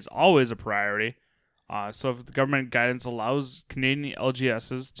 Is always a priority. So if the government guidance allows Canadian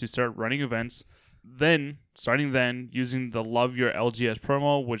LGSs to start running events, starting then, using the Love Your LGS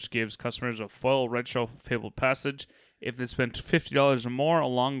promo, which gives customers a foil retro fabled passage if they spend $50 or more,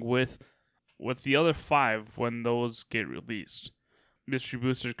 along with the other 5 when those get released. Mystery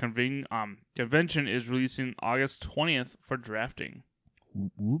Booster convention is releasing August 20th for drafting.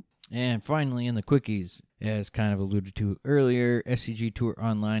 Whoop, whoop. And finally, in the quickies, as kind of alluded to earlier, SCG Tour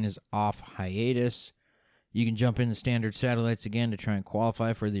Online is off hiatus. You can jump into standard satellites again to try and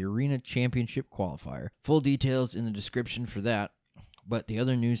qualify for the Arena Championship qualifier. Full details in the description for that. But the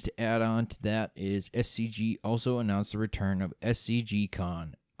other news to add on to that is SCG also announced the return of SCG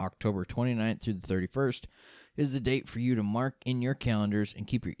Con. October 29th through the 31st is the date for you to mark in your calendars and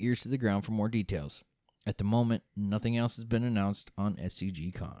keep your ears to the ground for more details. At the moment, nothing else has been announced on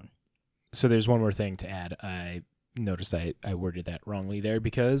SCG Con. so there's one more thing to add. I noticed I worded that wrongly there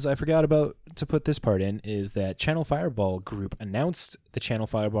because I forgot to put this part in, is that Channel Fireball Group announced the Channel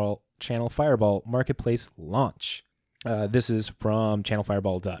Fireball Marketplace launch. This is from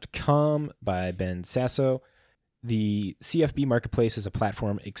channelfireball.com by Ben Sasso. The CFB Marketplace is a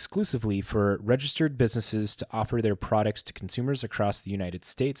platform exclusively for registered businesses to offer their products to consumers across the United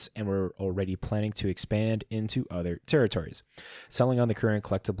States, and we're already planning to expand into other territories. Selling on the current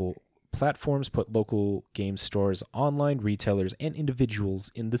collectible platforms put local game stores, online retailers, and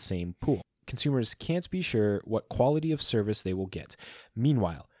individuals in the same pool. Consumers can't be sure what quality of service they will get.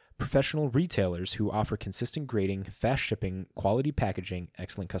 Meanwhile, professional retailers who offer consistent grading, fast shipping, quality packaging,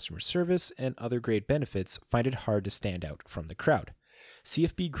 excellent customer service, and other great benefits find it hard to stand out from the crowd.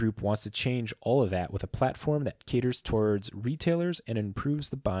 CFB Group wants to change all of that with a platform that caters towards retailers and improves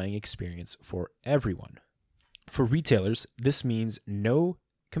the buying experience for everyone. For retailers, this means no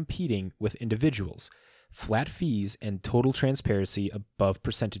competing with individuals, flat fees, and total transparency above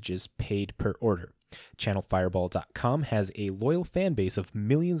percentages paid per order. ChannelFireball.com has a loyal fan base of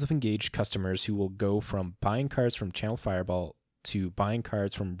millions of engaged customers who will go from buying cards from Channel Fireball to buying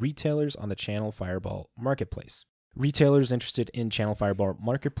cards from retailers on the Channel Fireball Marketplace. Retailers interested in Channel Fireball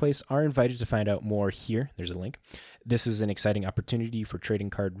Marketplace are invited to find out more here. There's a link. This is an exciting opportunity for trading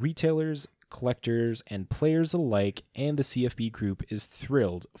card retailers, collectors, and players alike, and the CFB Group is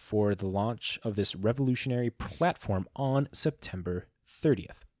thrilled for the launch of this revolutionary platform on September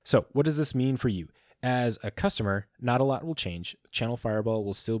 30th. So, what does this mean for you? As a customer, not a lot will change. Channel Fireball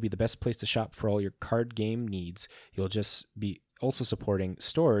will still be the best place to shop for all your card game needs. You'll just be also supporting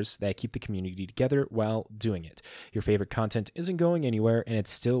stores that keep the community together while doing it. Your favorite content isn't going anywhere, and it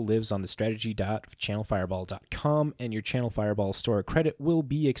still lives on the strategy.channelfireball.com, and your Channel Fireball store credit will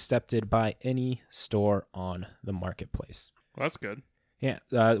be accepted by any store on the marketplace. Well, that's good. Yeah.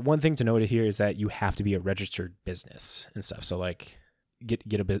 One thing to note here is that you have to be a registered business and stuff. So, like,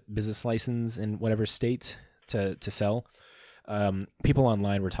 get a business license in whatever state to sell. People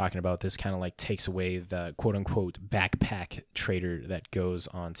online were talking about this kind of like takes away the quote unquote backpack trader that goes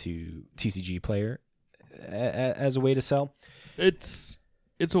onto TCG Player as a way to sell. It's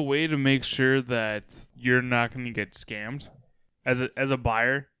a way to make sure that you're not going to get scammed as a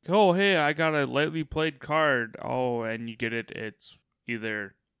buyer. Oh, hey, I got a lightly played card. Oh, and you get it. It's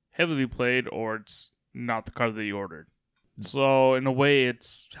either heavily played or it's not the card that you ordered. So in a way,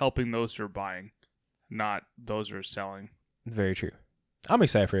 it's helping those who are buying, not those who are selling. Very true. I'm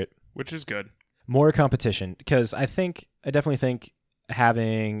excited for it. Which is good. More competition, because I definitely think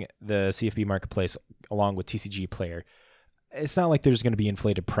having the CFB Marketplace along with TCG Player, it's not like there's going to be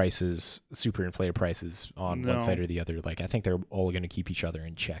super inflated prices on one side or the other. Like, I think they're all going to keep each other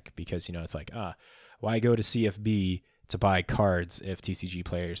in check because, it's like, why go to CFB to buy cards if TCG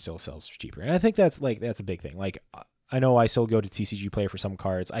Player still sells cheaper? And I think that's a big thing. Like, I know I still go to TCG Player for some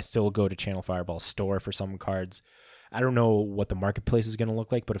cards. I still go to Channel Fireball store for some cards. I don't know what the marketplace is going to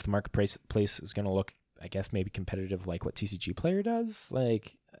look like, but if the marketplace is going to look, I guess, maybe competitive like what TCG Player does,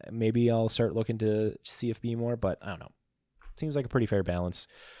 like maybe I'll start looking to CFB more, but I don't know. Seems like a pretty fair balance,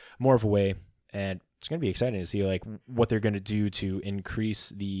 more of a way, and it's going to be exciting to see like what they're going to do to increase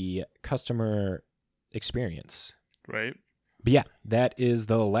the customer experience. Right. But yeah, that is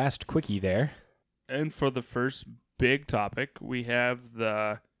the last quickie there. And for the first big topic, we have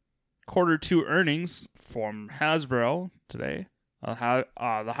the Q2 earnings from Hasbro today. The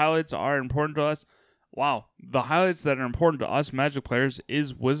highlights are important to us. Wow. The highlights that are important to us Magic players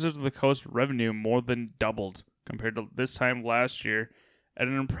is Wizards of the Coast revenue more than doubled compared to this time last year at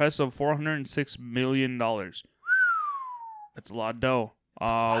an impressive $406 million. That's a lot of dough. That's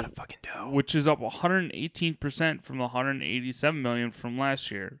a lot of fucking dough. Which is up 118% from the $187 million from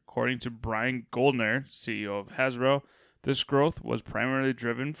last year. According to Brian Goldner, CEO of Hasbro, this growth was primarily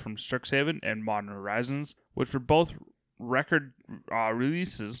driven from Strixhaven and Modern Horizons, which were both record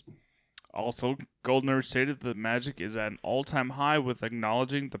releases. Also, Goldner stated that Magic is at an all-time high, with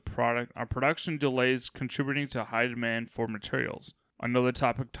acknowledging the production delays contributing to high demand for materials. Another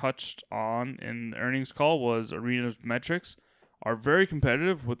topic touched on in the earnings call was Arena's metrics are very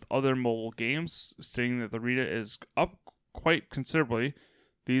competitive with other mobile games, stating that the Arena is up quite considerably.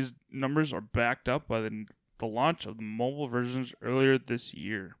 These numbers are backed up by the launch of the mobile versions earlier this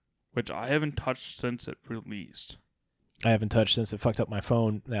year, which I haven't touched since it released. I haven't touched since it fucked up my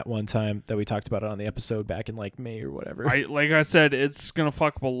phone that one time that we talked about it on the episode back in like May or whatever. Like I said, it's going to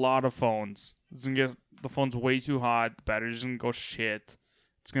fuck up a lot of phones. It's going to get the phone's way too hot. The battery's going to go shit.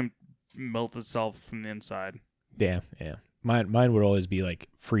 It's going to melt itself from the inside. Yeah. Mine would always be like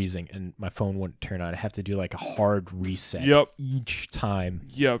freezing and my phone wouldn't turn on. I have to do like a hard reset each time.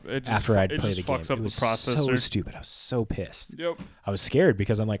 Yep. It just, after I'd play the game. Fucks up it was the processor. So stupid. I was so pissed. Yep. I was scared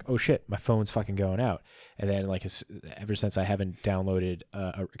because I'm like, oh shit, my phone's fucking going out. And then like ever since I haven't downloaded,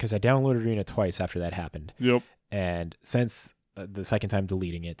 because I downloaded Arena twice after that happened. Yep. And since the second time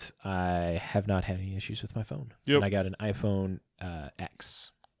deleting it, I have not had any issues with my phone. Yep. And I got an iPhone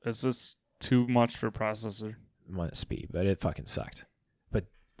X. Is this too much for processor? Must be, but it fucking sucked. But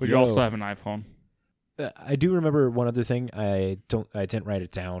you also have an iPhone. I do remember one other thing. I didn't write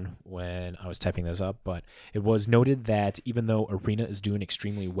it down when I was typing this up, but it was noted that even though Arena is doing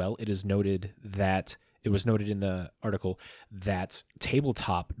extremely well, it was noted in the article that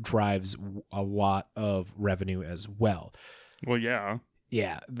tabletop drives a lot of revenue as well. Well, yeah.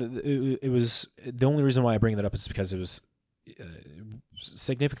 Yeah, it was the only reason why I bring that up is because it was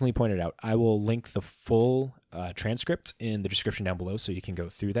significantly pointed out. I will link the full transcript in the description down below so you can go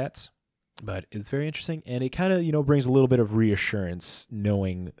through that. But it's very interesting, and it kind of, brings a little bit of reassurance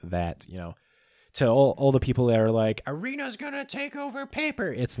knowing that, to all the people that are like, Arena's going to take over paper.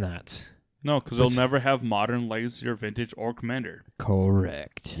 It's not. No, because they'll never have Modern, Legacy, or Vintage, or Commander.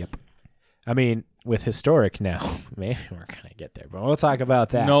 Correct. Yep. I mean, with Historic now, maybe we're going to get there, but we'll talk about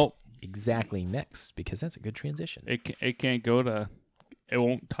that exactly next, because that's a good transition. It can't go to... It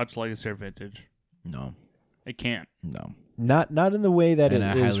won't touch Legacy or Vintage. No. It can't. No. Not in the way that And it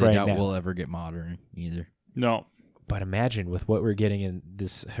I is highly right doubt now. we'll ever get Modern either. No. But imagine with what we're getting in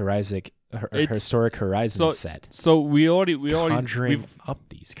this It's- Historic Horizon set. So we already Conjuring up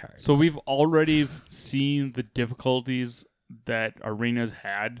these cards. So we've already seen the difficulties that Arena's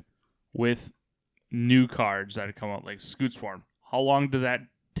had with new cards that have come out, like Scoot Swarm. How long did that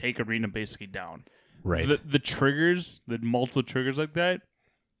take Arena basically down? right. The triggers, the multiple triggers like that,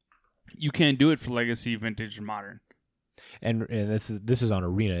 you can't do it for Legacy, Vintage, or Modern. And this is on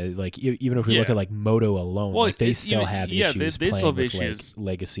Arena. Like even if we look Yeah. at like Moto alone, Well, like they it's still even- have yeah, issues they playing still have with issues. like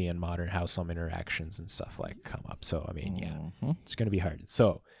Legacy and Modern, how some interactions and stuff like come up. So I mean, yeah, Mhm. it's going to be hard.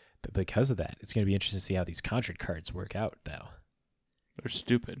 So, but because of that, it's going to be interesting to see how these contract cards work out, though. They're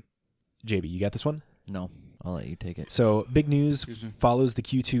stupid. JB, you got this one? No. I'll let you take it. So, big news Excuse me. follows the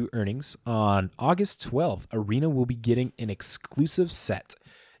Q2 earnings. On August 12th, Arena will be getting an exclusive set,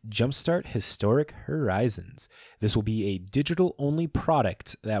 Jumpstart Historic Horizons. This will be a digital-only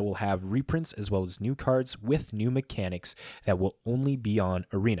product that will have reprints as well as new cards with new mechanics that will only be on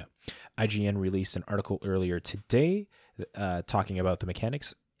Arena. IGN released an article earlier today talking about the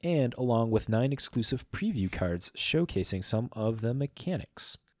mechanics, and along with 9 exclusive preview cards showcasing some of the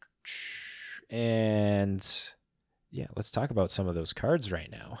mechanics. And yeah, let's talk about some of those cards right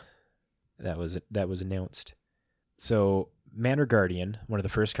now. That was announced. So Manor Guardian, one of the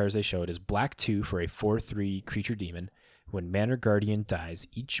first cards they showed, is black 2 for a 4/3 creature demon. When Manor Guardian dies,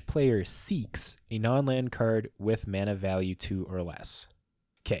 each player seeks a non-land card with mana value 2 or less.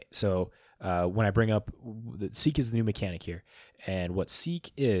 Okay, so when I bring up Seek is the new mechanic here, and what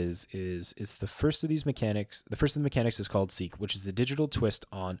Seek is it's the first of these mechanics. The first of the mechanics is called Seek, which is a digital twist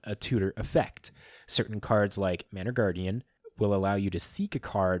on a tutor effect. Certain cards like Manor Guardian will allow you to seek a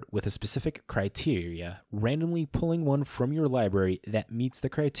card with a specific criteria, randomly pulling one from your library that meets the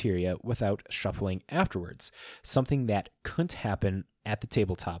criteria without shuffling afterwards, something that couldn't happen at the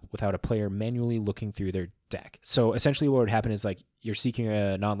tabletop without a player manually looking through their deck. So essentially what would happen is like you're seeking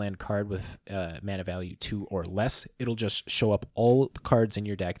a non-land card with mana value 2 or less. It'll just show up all the cards in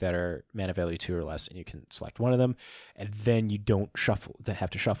your deck that are mana value 2 or less, and you can select one of them, and then you don't have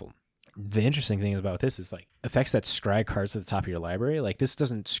to shuffle. The interesting thing about this is like effects that scry cards at the top of your library. Like this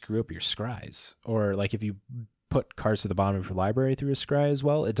doesn't screw up your scries, or like if you put cards to the bottom of your library through a scry as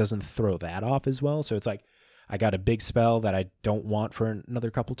well, it doesn't throw that off as well. So it's like I got a big spell that I don't want for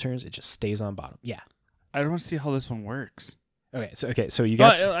another couple turns. It just stays on bottom. Yeah. I don't want to see how this one works. Okay. So you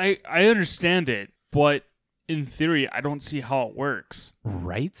got I understand it, but in theory, I don't see how it works.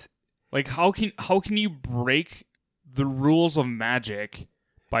 right. Like how can you break the rules of Magic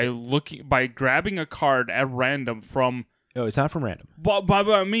by grabbing a card at random from? Oh, it's not from random. But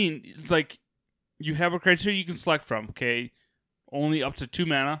I mean, it's like you have a criteria you can select from. Okay, only up to 2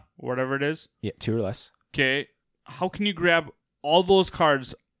 mana, whatever it is. Yeah, 2 or less. Okay, how can you grab all those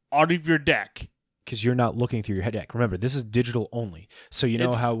cards out of your deck? Because you're not looking through your head deck. Remember, this is digital only. So you know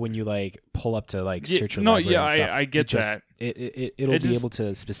It's- how when you like pull up to like Yeah, search your no, library yeah, and stuff, I get that. It'll It be just- able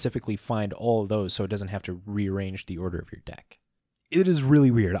to specifically find all of those, so it doesn't have to rearrange the order of your deck. It is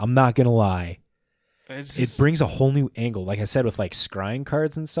really weird. I'm not gonna lie. It's It brings a whole new angle. Like I said, with like scrying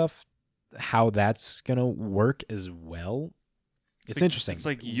cards and stuff, how that's gonna work as well. It's interesting. It's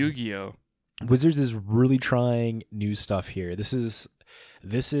like Yu-Gi-Oh. Wizards is really trying new stuff here. This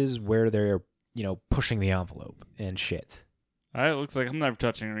is where they're pushing the envelope and shit. All right, looks like I'm never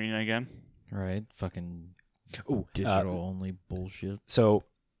touching Arena again. Right? Fucking Ooh, digital only bullshit. So,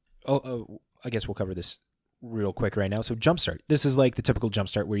 I guess we'll cover this real quick right now. So, Jumpstart. This is like the typical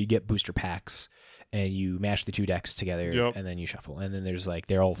Jumpstart where you get booster packs and you mash the 2 decks together Yep. and then you shuffle. And then there's like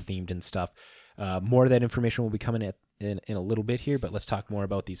they're all themed and stuff. More of that information will be coming in a little bit here, but let's talk more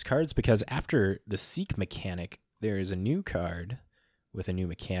about these cards because after the Seek mechanic, there is a new card with a new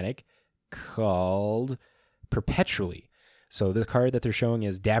mechanic called Perpetually. So the card that they're showing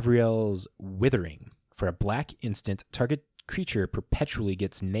is Davriel's Withering. For a black instant, target creature perpetually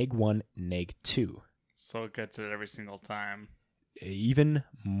gets -1, -2. So it gets it every single time. Even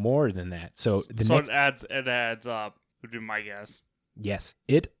more than that. So the so next, it adds up, would be my guess. yes,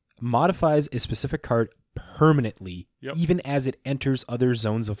 it modifies a specific card permanently, Yep. even as it enters other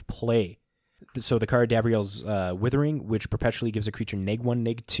zones of play. So the card Davriel's Withering, which perpetually gives a creature -1,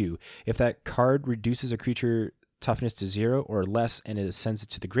 -2. If that card reduces a creature toughness to 0 or less and it sends it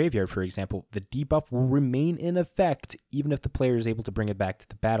to the graveyard, for example, the debuff will remain in effect even if the player is able to bring it back to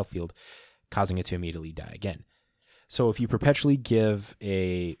the battlefield, causing it to immediately die again. So if you perpetually give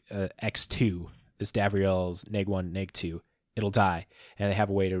a X2, this Davriel's -1, -2, it'll die, and they have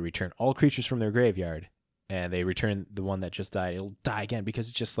a way to return all creatures from their graveyard, and they return the one that just died, it'll die again because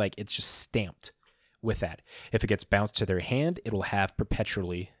it's just stamped with that. If it gets bounced to their hand, it'll have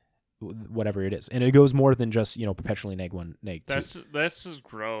perpetually whatever it is, and it goes more than just perpetually -1, -2. That's just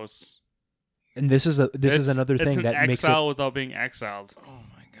gross. And this is another It's thing an that makes it. exile without being exiled. Oh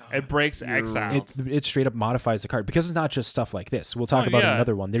my god. It breaks exile. It straight up modifies the card because it's not just stuff like this. We'll talk about yeah.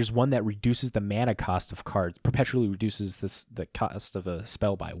 another one. There's one that reduces the mana cost of cards, perpetually reduces the cost of a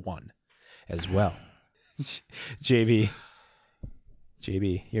spell by 1 as well. JB,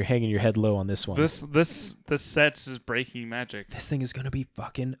 you're hanging your head low on this one. This set's is breaking magic. This thing is gonna be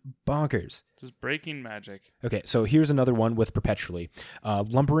fucking bonkers. Just breaking magic. Okay, so here's another one with perpetually.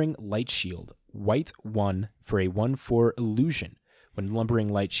 Lumbering Light Shield. White 1 for a 1/4 illusion. When Lumbering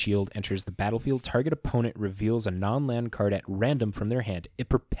Light Shield enters the battlefield, target opponent reveals a non-land card at random from their hand. It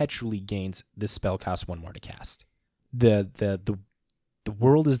perpetually gains this spell cost 1 more to cast. The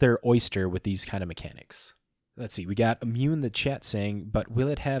world is their oyster with these kind of mechanics. Let's see, we got Immune in the chat saying, but will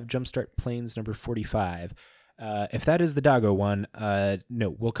it have Jumpstart Plains number 45? If that is the Doggo one, no,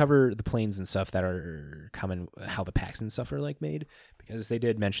 we'll cover the planes and stuff that are common, how the packs and stuff are made, because they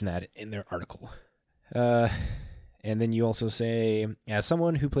did mention that in their article. And then you also say, as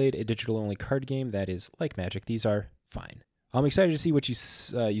someone who played a digital-only card game that is like Magic, these are fine. I'm excited to see what you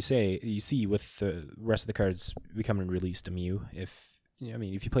see with the rest of the cards becoming released to Mew. If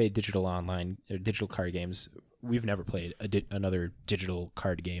you play digital online or digital card games, we've never played another digital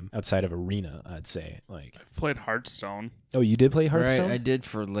card game outside of Arena, I'd say. I've played Hearthstone. Oh, you did play Hearthstone? Right, I did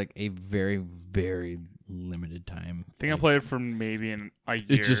for a very, very limited time. I think I played it for maybe a year.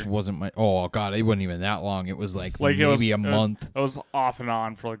 It just wasn't my. Oh god, it wasn't even that long. It was maybe it was, a month. It was off and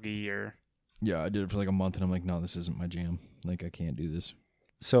on for a year. Yeah, I did it for a month, and I'm like, no, this isn't my jam. I can't do this.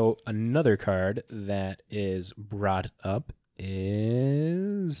 So another card that is brought up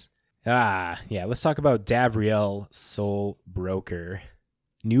is let's talk about Davriel Soul Broker.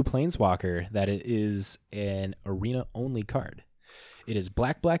 New Planeswalker that it is an arena only card. It is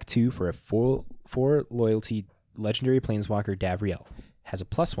black 2 for a 4 loyalty legendary Planeswalker. Davriel has a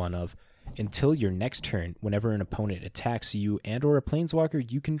 +1 of until your next turn, whenever an opponent attacks you and or a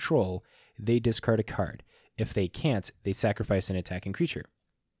Planeswalker you control, they discard a card. If they can't, they sacrifice an attacking creature.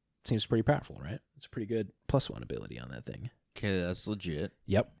 Seems pretty powerful, right? It's a pretty good +1 ability on that thing. Okay, that's legit.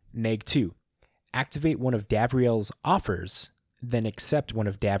 Yep. Neg 2. Activate one of Davriel's offers, then accept one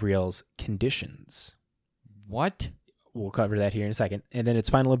of Davriel's conditions. What? We'll cover that here in a second. And then its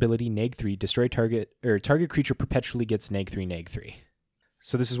final ability, Neg 3, destroy target creature perpetually gets Neg 3/3.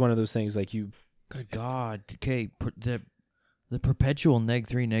 So this is one of those things you... Good God. Okay, the perpetual Neg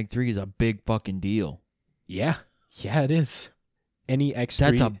 3/3 is a big fucking deal. Yeah, it is. Any X3...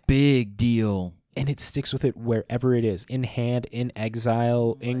 That's a big deal. And it sticks with it wherever it is. In hand, in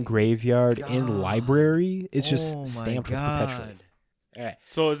exile, in graveyard, in library. It's just stamped with perpetually. All right.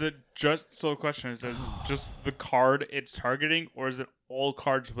 So is it just... So the question is it just the card it's targeting, or is it all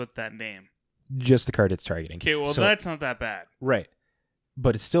cards with that name? Just the card it's targeting. Okay, well, that's not that bad. Right.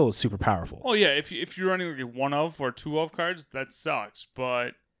 But it's still super powerful. Oh, yeah, if you're running 1 of or 2 of cards, that sucks,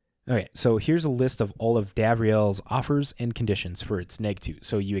 but... Okay, so here's a list of all of Davriel's offers and conditions for its Neg 2.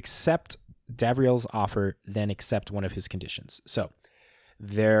 So you accept Davriel's offer, then accept one of his conditions. So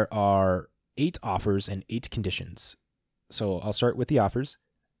there are 8 offers and 8 conditions. So I'll start with the offers.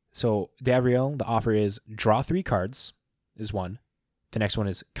 So Davriel, the offer is draw 3 cards, is one. The next one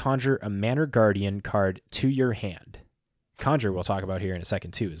is conjure a Manor Guardian card to your hand. Conjure we'll talk about here in a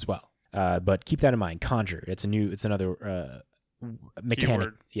second too as well. But keep that in mind. Conjure. It's another mechanic.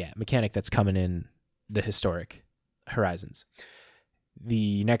 Keyword. Yeah, mechanic that's coming in the historic horizons.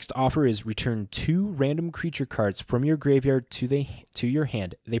 The next offer is return 2 random creature cards from your graveyard to your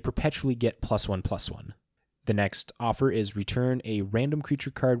hand. They perpetually get +1/+1. The next offer is return a random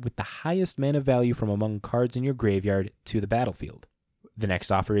creature card with the highest mana value from among cards in your graveyard to the battlefield. The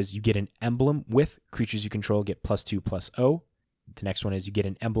next offer is you get an emblem with creatures you control get +2/+0. The next one is you get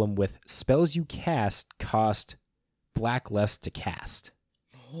an emblem with spells you cast cost black less to cast.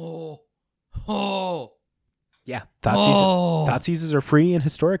 Yeah, Thoughtseizes are free in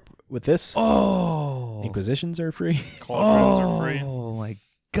historic with this. Oh, Inquisitions are free. Cauldrons are free. Oh my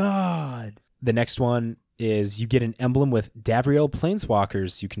God. The next one is you get an emblem with Davriel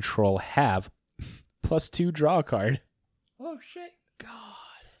Planeswalkers you control have +2 draw a card. Oh shit! God.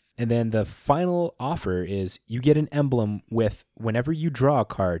 And then the final offer is you get an emblem with whenever you draw a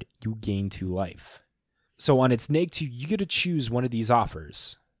card, you gain 2 life. So on its neg 2, you get to choose one of these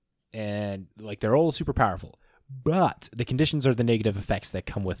offers. And like they're all super powerful. But the conditions are the negative effects that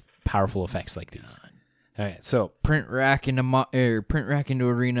come with powerful effects like these. All right, so Print rack into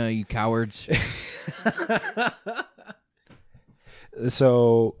arena, you cowards.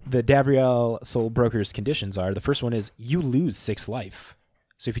 So the Davriel Soul Broker's conditions are, the first one is you lose 6 life.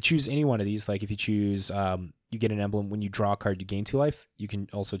 So if you choose any one of these, like if you choose, you get an emblem, when you draw a card, you gain 2 life. You can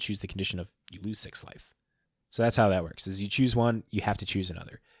also choose the condition of you lose 6 life. So that's how that works, is you choose one, you have to choose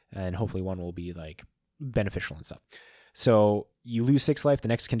another. And hopefully one will be like beneficial and stuff. So you lose 6 life. The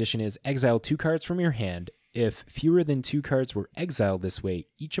next condition is exile 2 cards from your hand. If fewer than 2 cards were exiled this way,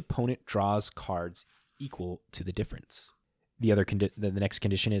 each opponent draws cards equal to the difference. The next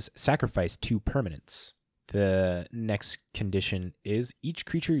condition is sacrifice 2 permanents. The next condition is each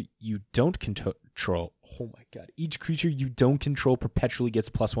creature you don't control. Oh my god! Each creature you don't control perpetually gets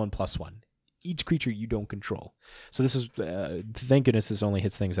 +1/+1. Each creature you don't control. So this is thank goodness this only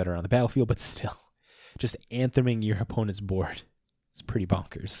hits things that are on the battlefield, but still, just antheming your opponent's board. It's pretty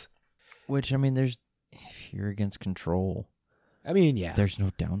bonkers. Which, I mean, if you're against control, I mean, yeah, there's no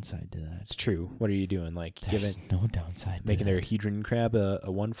downside to that. it's true. What are you doing? Like There's no downside. making to their that. Hedron Crab a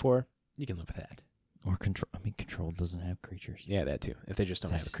 1/4? You can live with that. Or control. I mean, control doesn't have creatures. Yeah, that too. If they just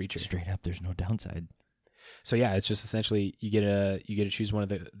don't have a That's creature. Straight up, there's no downside. So yeah, it's just essentially you get to choose one of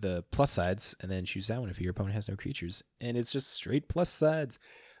the plus sides and then choose that one if your opponent has no creatures, and it's just straight plus sides.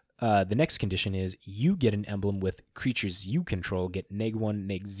 The next condition is you get an emblem with creatures you control get -1,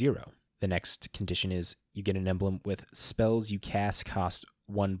 -0. The next condition is you get an emblem with spells you cast cost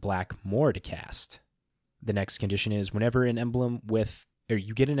 1 black more to cast. The next condition is whenever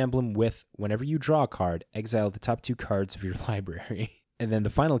you get an emblem with whenever you draw a card, exile the top 2 cards of your library. And then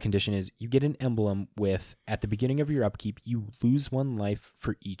the final condition is you get an emblem with, at the beginning of your upkeep, you lose 1 life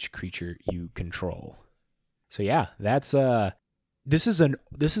for each creature you control. So yeah, that's this is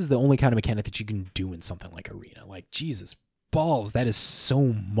the only kind of mechanic that you can do in something like Arena. Like, Jesus balls, that is so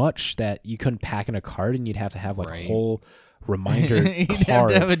much that you couldn't pack in a card, and you'd have to have like Right. a whole reminder You'd have card.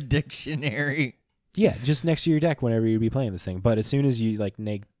 to have a dictionary. Yeah, just next to your deck whenever you'd be playing this thing. But as soon as you like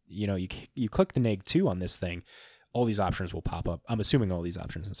you click the neg 2 on this thing, all these options will pop up. I'm assuming all these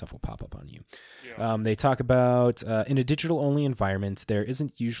options and stuff will pop up on you. Yeah. They talk about in a digital-only environment, there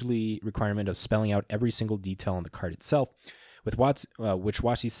isn't usually requirement of spelling out every single detail on the card itself, with which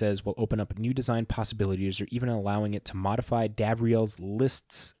WotC says will open up new design possibilities or even allowing it to modify Davriel's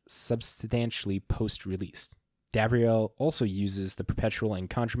lists substantially post-release. Davriel also uses the perpetual and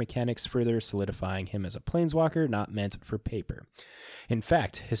conjure mechanics, further solidifying him as a planeswalker not meant for paper. In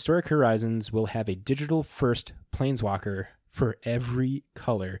fact, Historic Horizons will have a digital-first planeswalker for every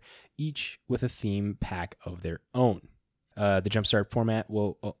color, each with a theme pack of their own. The Jumpstart format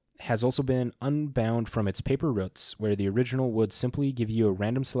has also been unbound from its paper roots, where the original would simply give you a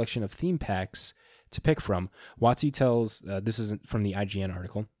random selection of theme packs to pick from. WotC tells, this isn't from the IGN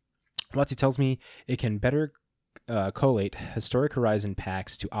article, WotC tells me it can better collate Historic Horizon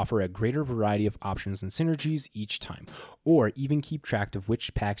packs to offer a greater variety of options and synergies each time, or even keep track of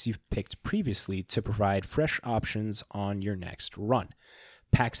which packs you've picked previously to provide fresh options on your next run.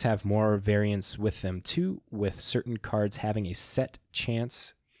 Packs have more variance with them too, with certain cards having a set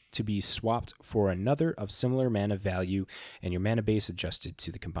chance to be swapped for another of similar mana value, and your mana base adjusted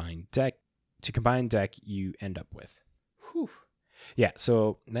to the combined deck you end up with. Whew. Yeah,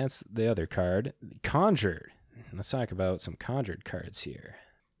 so that's the other card. Conjured. Let's talk about some conjured cards here.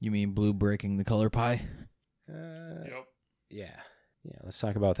 You mean blue breaking the color pie? Yep. Yeah, let's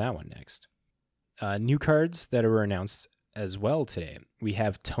talk about that one next. New cards that were announced as well today. We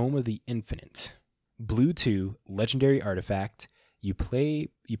have Tome of the Infinite. Blue 2, legendary artifact. You pay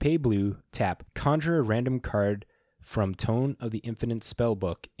blue, tap, conjure a random card from Tome of the Infinite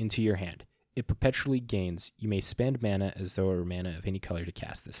spellbook into your hand. It perpetually gains. You may spend mana as though it were mana of any color to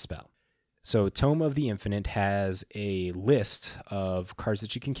cast this spell. So Tome of the Infinite has a list of cards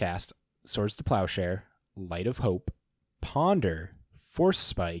that you can cast: Swords to Plowshare, Light of Hope, Ponder, Force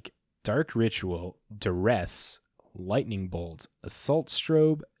Spike, Dark Ritual, Duress, Lightning Bolt, Assault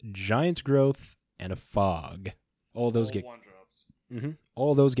Strobe, Giant Growth, and a Fog. All those get 1-drops.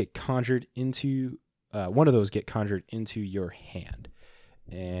 all those get conjured into one of those get conjured into your hand.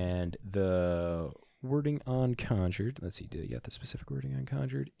 And the wording on conjured, let's see, do they got the specific wording on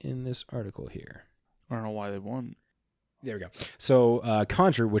conjured in this article here? I don't know why they won. There we go. So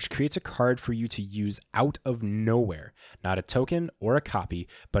Conjure, which creates a card for you to use out of nowhere. Not a token or a copy,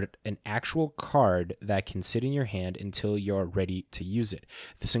 but an actual card that can sit in your hand until you're ready to use it.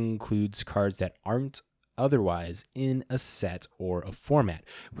 This includes cards that aren't otherwise in a set or a format,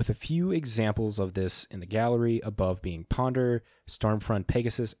 with a few examples of this in the gallery above being Ponder, Stormfront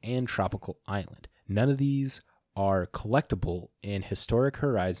Pegasus, and Tropical Island. None of these are collectible in Historic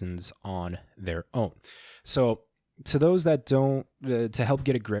Horizons on their own. So to those that don't, to help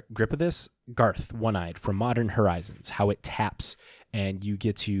get a grip of this, Garth, One-Eyed from Modern Horizons, how it taps and you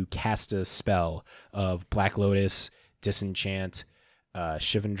get to cast a spell of Black Lotus, Disenchant,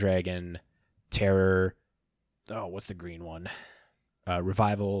 Shivan Dragon, Terror, what's the green one?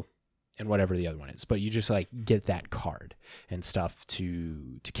 Revival, and whatever the other one is. But you just like get that card and stuff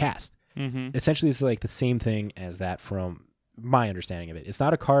to cast. Mm-hmm. Essentially, it's like the same thing as that from my understanding of it. It's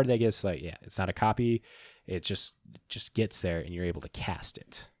not a card that gets like, it's not a copy. It just gets there and you're able to cast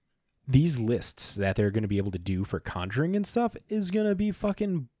it. These lists that they're going to be able to do for conjuring and stuff is going to be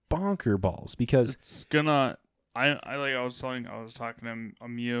fucking bonker balls because it's gonna. I was talking to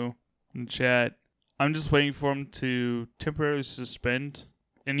Amu in chat. I'm just waiting for him to temporarily suspend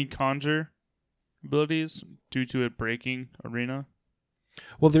any conjure abilities due to it breaking arena.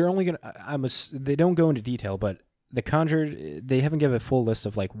 Well, they're only gonna. They don't go into detail, but the conjured. They haven't given a full list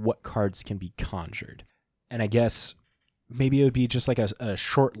of like what cards can be conjured, and I guess maybe it would be just like a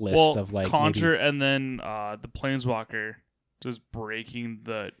short list of like conjure and then the planeswalker just breaking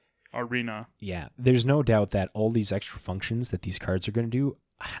the arena. Yeah, there's no doubt that all these extra functions that these cards are going to do.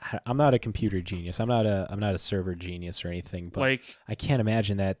 I'm not a computer genius. I'm not a server genius or anything, but like I can't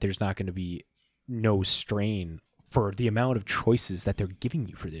imagine that there's not going to be no strain for the amount of choices that they're giving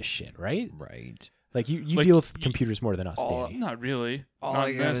you for this shit, right? Right. Like you Like, deal with computers more than us, Danny. not really. All Not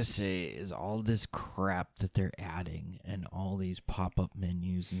I gotta this. say is all this crap that they're adding and all these pop-up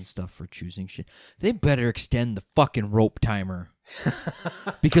menus and stuff for choosing shit. They better extend the fucking rope timer.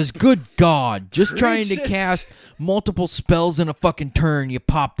 Because good God, just trying to Gracious. cast multiple spells in a fucking turn, you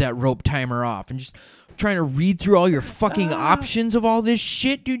pop that rope timer off. And just trying to read through all your fucking options of all this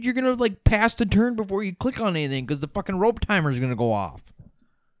shit, dude, you're gonna like pass the turn before you click on anything because the fucking rope timer is gonna go off.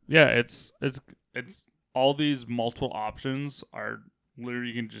 Yeah, it's all these multiple options are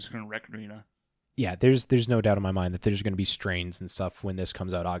literally just gonna wreck arena. Yeah, there's no doubt in my mind that there's going to be strains and stuff when this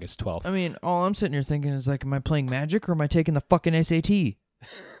comes out August 12th. I mean, all I'm sitting here thinking is like, am I playing Magic or am I taking the fucking SAT?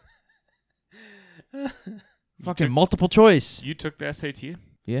 Fucking multiple choice. You took the SAT?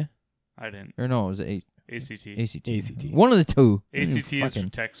 Yeah? I didn't. Or no, it was the ACT. ACT. ACT. One of the two. ACT is for Fucking-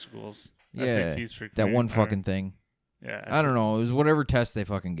 tech schools. Yeah, SATs for that one community- fucking thing. Yeah, I don't know. It was whatever test they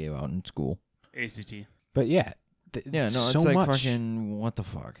fucking gave out in school. ACT. But yeah, Yeah, no, it's so like much. fucking what the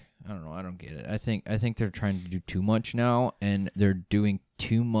fuck. I don't know. I don't get it. I think they're trying to do too much now, and they're doing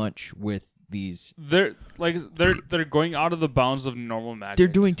too much with these. They're going out of the bounds of normal Magic. They're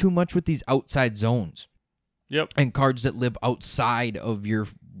doing too much with these outside zones. Yep. And cards that live outside of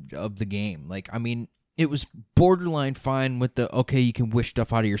the game. Like, I mean, it was borderline fine with the you can wish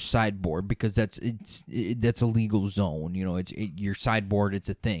stuff out of your sideboard because that's a legal zone. You know, your sideboard. It's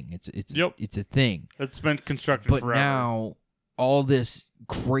a thing. It's a thing. It's been constructed But forever. now all this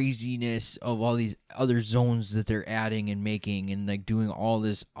craziness of all these other zones that they're adding and making and like doing all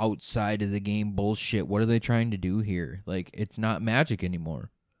this outside of the game bullshit. What are they trying to do here? Like, it's not Magic anymore.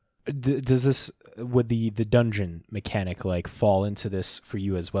 Does this would the dungeon mechanic like fall into this for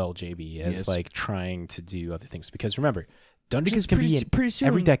you as well, JB, as Yes. like trying to do other things? Because remember, dungeons Because can be pretty, in pretty soon,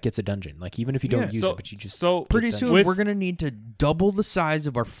 every deck gets a dungeon. Like even if you don't Yeah. use So- it, but you just so pretty get soon dungeons. With- we're gonna need to double the size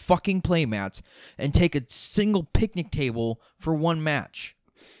of our fucking playmats and take a single picnic table for one match.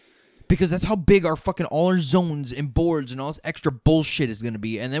 Because that's how big our fucking all our zones and boards and all this extra bullshit is gonna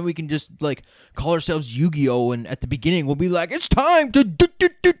be, and then we can just like call ourselves Yu-Gi-Oh! And at the beginning we'll be like, it's time to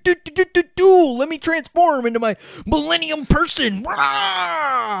duel. Let me transform into my Millennium Person.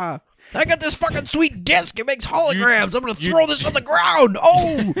 Rah! I got this fucking sweet disc. It makes holograms. I'm gonna throw this on the ground.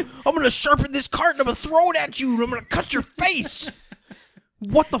 Oh, I'm gonna sharpen this card and I'm gonna throw it at you and I'm gonna cut your face.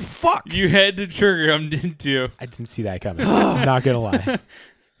 What the fuck? You had to trigger him, didn't you? I didn't see that coming. I'm not gonna lie.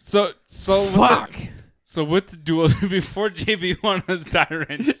 So Fuck. With the duels before JB1 was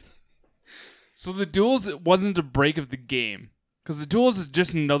Tyrant. So the duels wasn't a break of the game because the duels is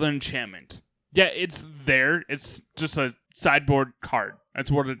just another enchantment. Yeah, it's there. It's just a sideboard card.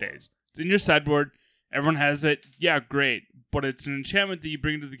 That's what it is. It's in your sideboard. Everyone has it. Yeah, great. But it's an enchantment that you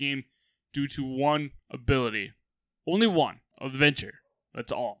bring to the game due to one ability. Only one. Adventure.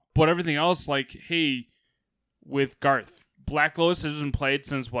 That's all. But everything else, like, hey, with Garth, Black Lotus hasn't played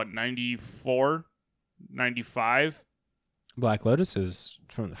since, 94? 95? Black Lotus is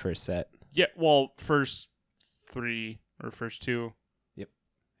from the first set. Yeah, well, first 3 or first 2.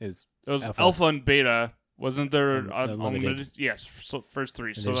 It was Alpha and Beta. Wasn't there And unlimited? Unlimited. Yes, so first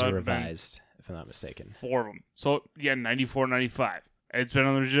 3. and So there's that a would have been revised, if I'm not mistaken. 4 of them. So, yeah, 94, 95. It's been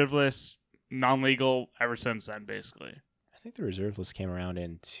on the reserve list, non-legal, ever since then, basically. I think the reserve list came around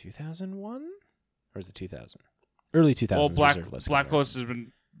in 2001? Or was it 2000? Early 2000s Well, reserve list. came around. Blacklist has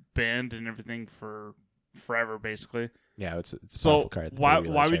been banned and everything for forever, basically. Yeah, it's a So powerful card. that they why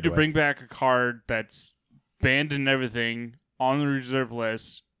realized would right you away. bring back a card that's banned and everything on the reserve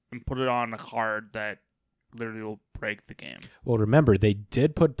list and put it on a card that literally will break the game? Well, remember, they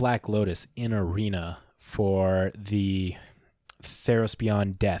did put Black Lotus in Arena for the Theros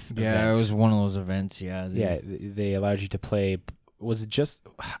Beyond Death Yeah, event. it was one of those events. Yeah, They allowed you to play. Was it just?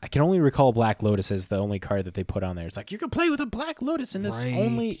 I can only recall Black Lotus as the only card that they put on there. It's like you can play with a Black Lotus in this Right,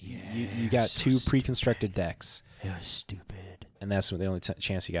 only. yeah, You got so 2 stupid. pre-constructed decks, It was stupid. and that's the only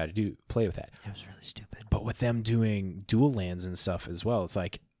chance you got to play with that. It was really stupid. But with them doing dual lands and stuff as well, it's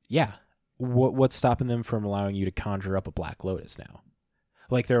like, yeah, what's stopping them from allowing you to conjure up a Black Lotus now?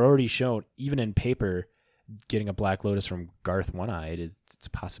 Like they're already shown, even in paper, getting a Black Lotus from Garth One-Eyed, it's a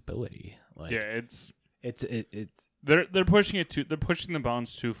possibility. Like Yeah, it's they're pushing it too. They're pushing the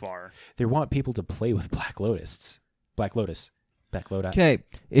bounds too far. they want people to play with Black Lotus. Black Lotus. Okay,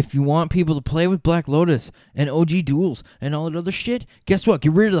 if you want people to play with Black Lotus and OG duels and all that other shit, guess what?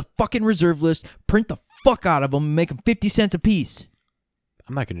 Get rid of the fucking reserve list, print the fuck out of them, and make them 50 cents a piece.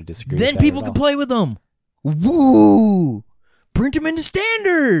 I'm not going to disagree. Then with that people at can all. play with them. Woo! Print them into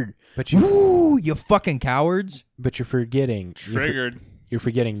standard. But you, Woo! You fucking cowards. but you're forgetting. Triggered. You're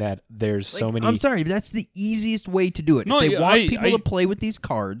forgetting that there's so Like, many. I'm sorry, but that's the easiest way to do it. No, if they yeah, want I- people to play with these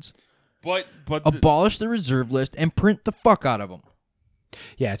cards, But abolish the reserve list and print the fuck out of them.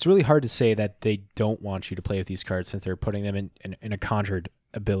 Yeah, it's really hard to say that they don't want you to play with these cards since they're putting them in a conjured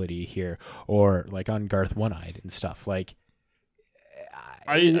ability here, or like on Garth One-Eyed and stuff. Like,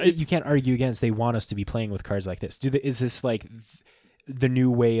 you can't argue against. They want us to be playing with cards like this. Is this like the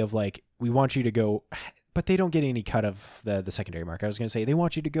new way of like we want you to go? But they don't get any cut of the secondary market. I was going to say they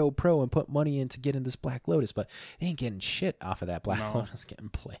want you to go pro and put money in to get in this Black Lotus, but they ain't getting shit off of that Black No. Lotus getting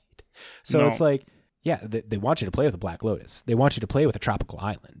played. So No. it's like, yeah, they want you to play with a Black Lotus. They want you to play with a tropical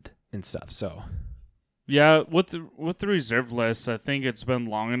island and stuff. So yeah, with the reserve list, I think it's been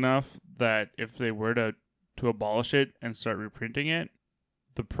long enough that if they were to abolish it and start reprinting it,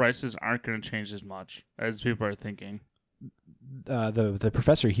 the prices aren't going to change as much as people are thinking. the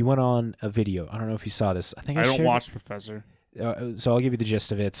professor, he went on a video. I don't know if you saw this. I think I don't shared watch Professor. so I'll give you the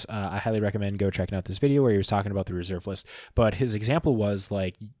gist of it. I highly recommend go checking out this video where he was talking about the reserve list. But his example was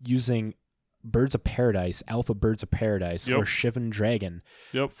like using Birds of Paradise, Alpha Birds of Paradise, Yep. or Shivan Dragon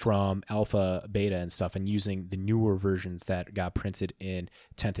Yep. from Alpha, Beta, and stuff, and using the newer versions that got printed in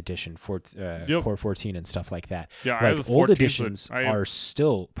 10th edition, Yep. Core 14, and stuff like that. Yeah, I have Like the old 14th, editions but I have- are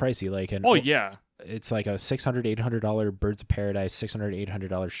still pricey. Like an Oh yeah, it's like a $600, $800 Birds of Paradise, $600,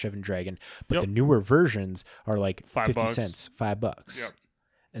 $800 Shivan Dragon, but Yep. the newer versions are like $5. 50 cents, $5. Yep.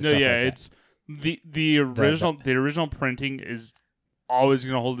 And no, stuff yeah. like that. It's the original printing is always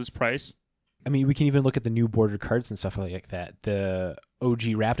going to hold this price. I mean, we can even look at the new bordered cards and stuff like that. The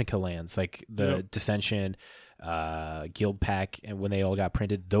OG Ravnica lands, like the Yep. Dissension, Guild Pack, and when they all got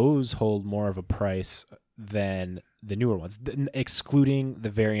printed, those hold more of a price than the newer ones, excluding the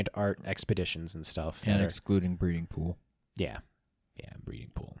variant art expeditions and stuff. And that are- excluding breeding pool. yeah,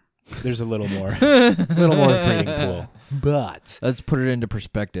 breeding pool. There's a little more, little more breeding pool, but Let's put it into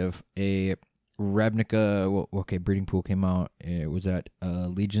perspective. A Ravnica, breeding pool came out. Was that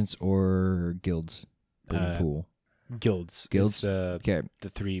Allegiance or Guilds? Breeding pool. guilds. Guilds? It's, the Okay.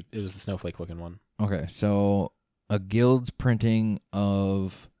 three. It was the snowflake looking one. Okay, so a Guild's printing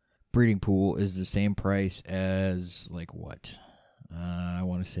of breeding pool is the same price as like what? I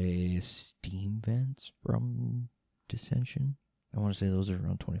want to say Steam Vents from Dissension. I want to say those are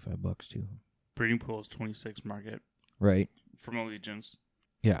around $25 too. Breeding pool is 26 market Right. from Allegiance.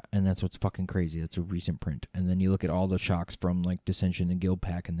 Yeah, and that's what's fucking crazy. That's a recent print. And then you look at all the shocks from like Dissension and Guild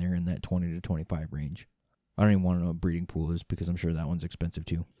Pack, and they're in that 20 to 25 range. I don't even want to know what breeding pool is because I'm sure that one's expensive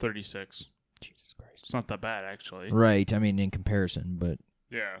too. 36. Jesus Christ. It's not that bad actually. Right. I mean, in comparison, but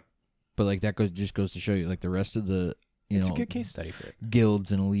Yeah. like that just goes to show you like the rest of the It's a good case study for it.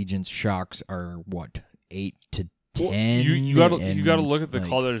 Guilds and Allegiance shocks are what 8 to 10. Well, you gotta and, look at the like,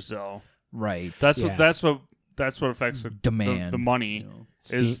 colors though. Right. That's Yeah. what affects the Demand. the money. You know.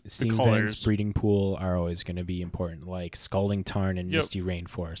 Is the Steam colors. Vents, breeding pool are always going to be important. Like Scalding Tarn and Yep. Misty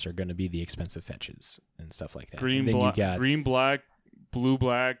Rainforest are going to be the expensive fetches and stuff like that. Green, And then black, you got green, black, blue,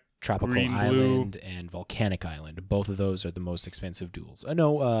 black, Tropical Green, blue. Island and Volcanic Island. Both of those are the most expensive duels.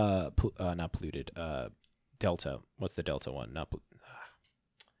 Not polluted. Delta. What's the Delta one? Not the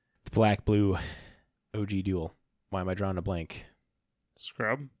black blue OG duel. Why am I drawing a blank?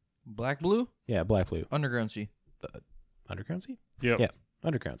 Scrub. Black blue, Yeah, black blue. Underground Sea. Underground Sea? Yep. Yeah.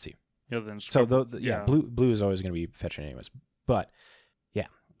 Underground Sea. Yeah. Then So Scrub. blue is always going to be fetching anyways. But yeah,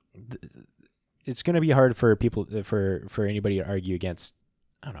 it's going to be hard for people for anybody to argue against.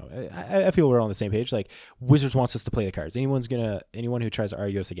 I don't know. I feel we're all on the same page. Like Wizards wants us to play the cards. Anyone who tries to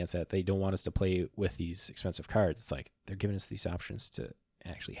argue us against that, they don't want us to play with these expensive cards. It's like they're giving us these options to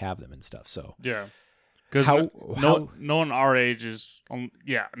actually have them and stuff. So Yeah. Because no one our age is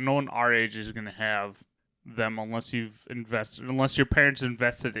no one our age is gonna have them unless your parents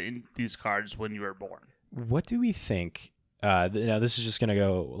invested in these cards when you were born. what do we think? Now this is just gonna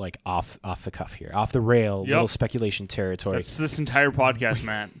go like off the cuff here, off the rail, Yep. little speculation territory. That's this entire podcast,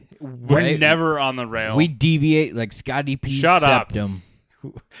 man. We're Right. never on the rail. We deviate like Scotty P. Shut up. Septum.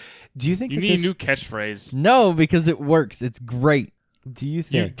 Do you think you that need this, a new catchphrase. No, because it works. It's great. Do you You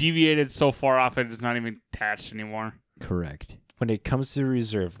think deviated so far off it's not even attached anymore. Correct. when it comes to the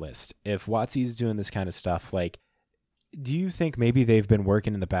reserve list, if WotC's doing this kind of stuff, like, do you think maybe they've been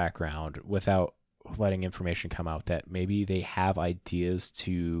working in the background without letting information come out that maybe they have ideas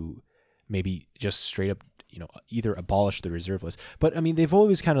to maybe just straight up, either abolish the reserve list? But I mean, they've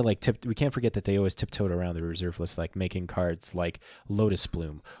always kind of like we can't forget that they always tiptoed around the reserve list, like making cards like Lotus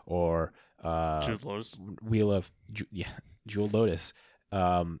Bloom or Jude Lotus. Jewel Lotus,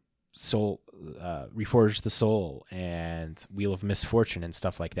 Soul, Reforge the Soul, and Wheel of Misfortune and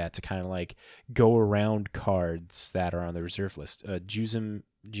stuff like that to kind of like go around cards that are on the reserve list. Juzum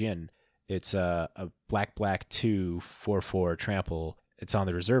Jin, it's a black 2/4/4 trample. It's on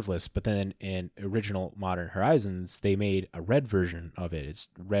the reserve list, but then in original Modern Horizons, they made a red version of it. It's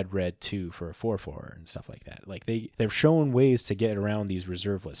red 2 for a 4/4 and stuff like that. Like they've shown ways to get around these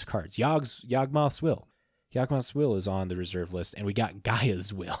reserve list cards. Yawgmoth's Will. Yawgmoth's Will is on the reserve list, and we got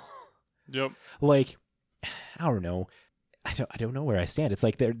Gaia's Will. Yep. Like, I don't know. I don't know where I stand. It's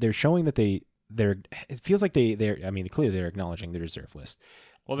like they're showing that they're. It feels like they're. I mean, clearly they're acknowledging the reserve list.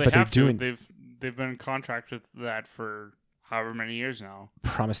 Well, they But they're have doing- to. They've been in contract with that for however many years now.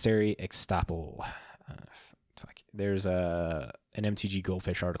 Promissory estoppel. There's an MTG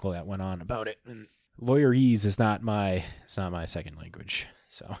Goldfish article that went on about it, and lawyerese is not my second language.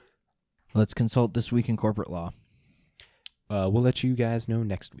 So Let's consult This Week in Corporate Law. we'll let you guys know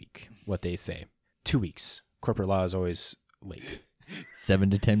next week what they say. 2 weeks. Corporate law is always late. 7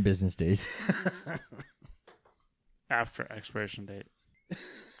 to 10 business days. After expiration date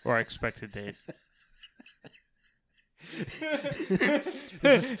or expected date.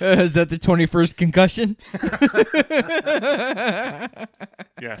 Is that the 21st concussion?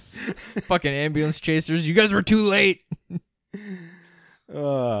 Yes. Fucking ambulance chasers. You guys were too late.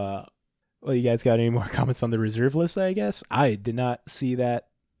 Well, you guys got any more comments on the reserve list? I guess I did not see that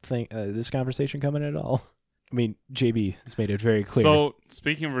thing. This conversation coming at all. I mean, JB has made it very clear. So,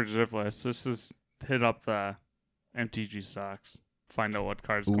 speaking of reserve lists, this is hit up the MTG stocks. Find out what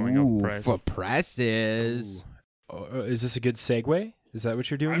cards going up in price. For prices. Is this a good segue? Is that what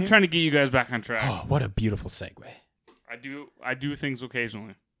you're doing I'm here? trying to get you guys back on track. Oh, what a beautiful segue. I do things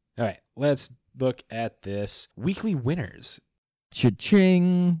occasionally. All right, let's look at this. Weekly winners.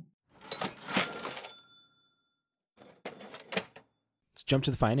 Cha-ching. Let's jump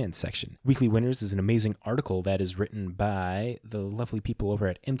to the finance section. Weekly Winners is an amazing article that is written by the lovely people over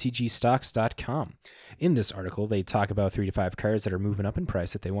at mtgstocks.com. In this article, they talk about 3 to 5 cards that are moving up in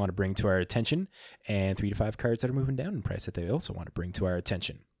price that they want to bring to our attention, and 3 to 5 cards that are moving down in price that they also want to bring to our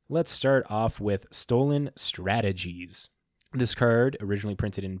attention. Let's start off with Stolen Strategies. This card, originally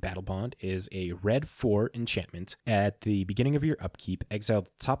printed in Battle Bond, is a red 4 enchantment. At the beginning of your upkeep, exile the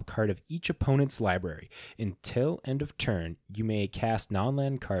top card of each opponent's library. Until end of turn, you may cast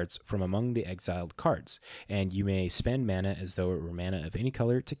non-land cards from among the exiled cards, and you may spend mana as though it were mana of any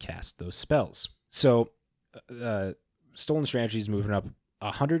color to cast those spells. So, Stolen Strategies moving up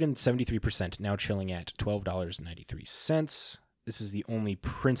 173%, now chilling at $12.93. This is the only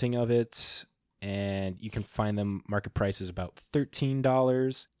printing of it, and you can find them. Market price is about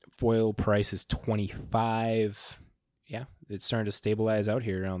 $13. Foil price is $25. Yeah, it's starting to stabilize out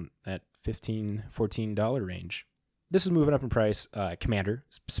here around that $15, $14 range. This is moving up in price. Commander,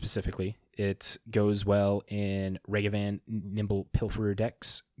 specifically. It goes well in Regavan Nimble Pilferer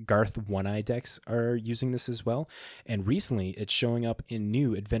decks. Garth One-Eye decks are using this as well. And recently, it's showing up in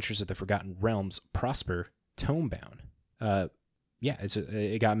new Adventures of the Forgotten Realms Prosper Tomebound. yeah,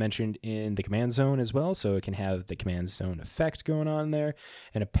 it got mentioned in the Command Zone as well, so it can have the Command Zone effect going on there.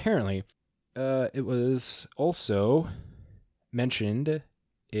 And apparently, it was also mentioned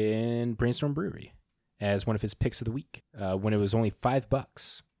in Brainstorm Brewery as one of his picks of the week when it was only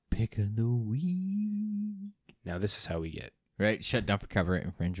 $5. Pick of the week. Now this is how we get. Right, shut down for copyright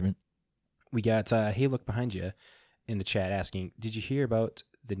infringement. We got Hey Look Behind You in the chat asking, did you hear about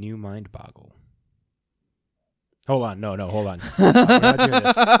the new Mind Boggle? Hold on, no, hold on. We're not doing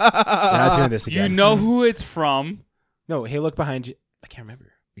this. We're not doing this You again. know who it's from. No, Hey Look Behind You. I can't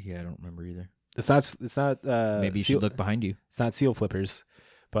remember. Yeah, I don't remember either. It's not. Maybe you should look behind you. It's not Seal Flippers,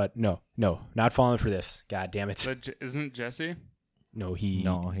 but no, not falling for this. God damn it. But isn't it Jesse? No,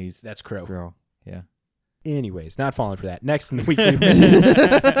 he's that's Crow. Crow. Yeah. Anyways, not falling for that. Next in the weekly news.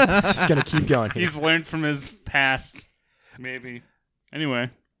 Just gonna keep going here. He's learned from his past, maybe. Anyway,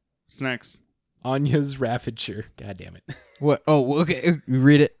 what's next? Anya's Ravager. God damn it. What? Oh, okay.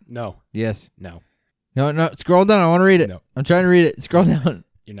 Read it. No, Yes. no, No. Scroll down. I want to read it. No. I'm trying to read it. Scroll down.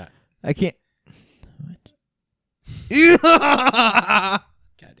 you're not. I can't. God damn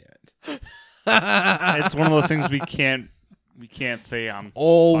it. It's one of those things we can't say on.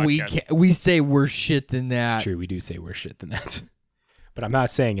 Oh, we podcast. can't. We say worse shit than that. It's true. We do say worse shit than that. But I'm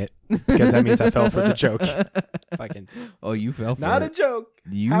not saying it because that means I fell for the joke. Fucking. Oh, you fell for Not a it. joke.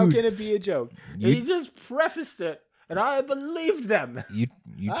 You, How can it be a joke? you- He just prefaced it, and I believed them. You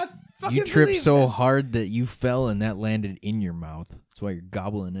I fucking you tripped believe so them. hard that you fell and that landed in your mouth. That's why you're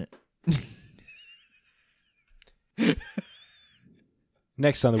gobbling it.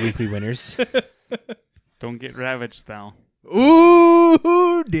 Next on the weekly winners. Don't get ravaged, though.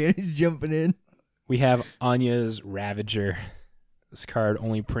 Ooh, Danny's jumping in. We have Anya's Ravager. This card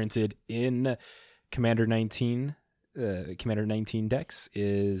only printed in Commander 19. Commander 19 decks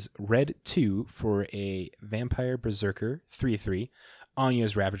is red 2 for a Vampire Berserker 3/3.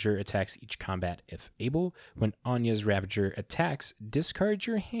 Anya's Ravager attacks each combat if able. When Anya's Ravager attacks, discard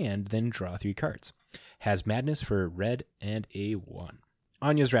your hand, then draw 3 cards. Has Madness for red and a 1.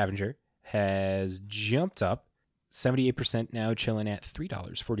 Anya's Ravager has jumped up 78% now, chilling at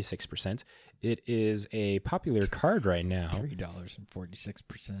 $3.46%. It is a popular card right now.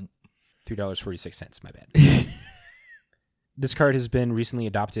 $3.46%. $3.46, my bad. This card has been recently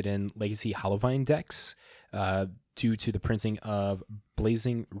adopted in Legacy Hollowvine decks due to the printing of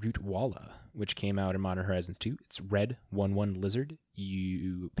Blazing Root Walla, which came out in Modern Horizons 2. It's red, 1/1 lizard.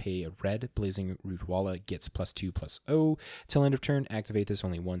 You pay a red. Blazing Root Walla gets +2/+0 till end of turn. Activate this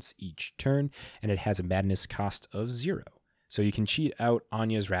only once each turn, and it has a madness cost of 0. So you can cheat out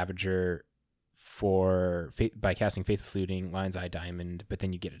Anya's Ravager by casting Faithless Looting, Lion's Eye Diamond, but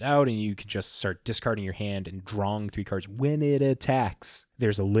then you get it out and you can just start discarding your hand and drawing 3 cards when it attacks.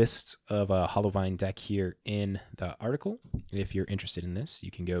 There's a list of a Hollowvine deck here in the article. If you're interested in this, you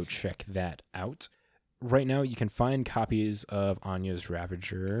can go check that out. Right now, you can find copies of Anya's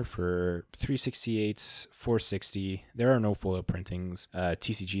Ravager for $368, $460. There are no foil printings.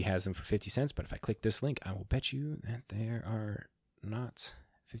 TCG has them for 50 cents, but if I click this link, I will bet you that there are not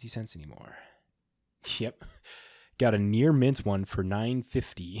 50 cents anymore. Yep. Got a near mint one for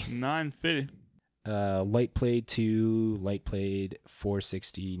 $9.50. $9.50. Light played 2, light played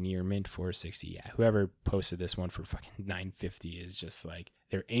 460, near mint 460. Yeah, whoever posted this one for fucking $9.50 is just like,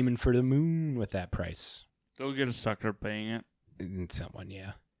 they're aiming for the moon with that price. They'll get a sucker paying it. And someone,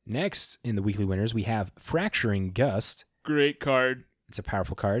 yeah. Next in the weekly winners, we have Fracturing Gust. Great card. It's a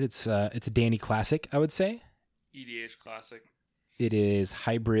powerful card. It's a Danny classic, I would say. EDH classic. It is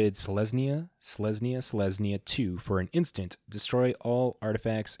hybrid Selesnya 2 for an instant. Destroy all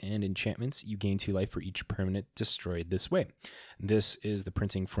artifacts and enchantments. You gain 2 life for each permanent destroyed this way. This is the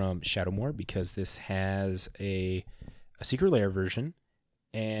printing from Shadowmoor because this has a Secret Lair version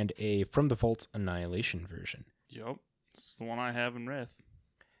and a From the Vault Annihilation version. Yep. It's the one I have in Wrath.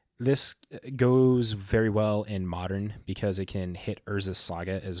 This goes very well in Modern because it can hit Urza's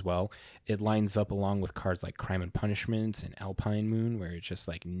Saga as well. It lines up along with cards like Crime and Punishment and Alpine Moon, where it just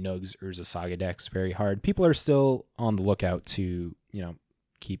like nugs Urza Saga decks very hard. People are still on the lookout to,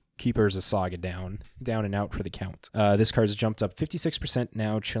 keep Urza Saga down and out for the count. This card has jumped up 56%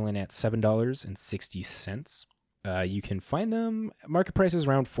 now, chilling at $7.60. You can find them. Market price is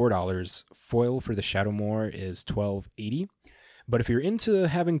around $4. Foil for the Shadowmoor is $12.80. But if you're into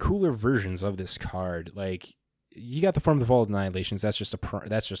having cooler versions of this card, like you got the From the Vault Annihilations, that's just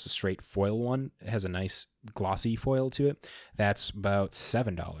a straight foil one. It has a nice glossy foil to it. That's about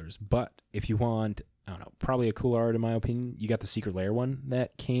 $7. But if you want, I don't know, probably a cooler art in my opinion, you got the Secret Lair one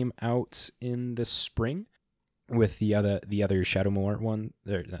that came out in the spring. with the other Shadowmoor one,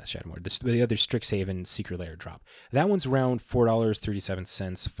 or not Shadowmoor, the other Strixhaven Secret Lair drop. That one's around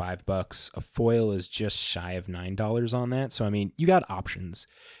 $4.37, $5. A foil is just shy of $9 on that. So I mean, you got options.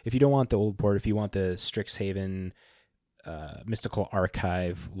 If you don't want the old board, if you want the Strixhaven Mystical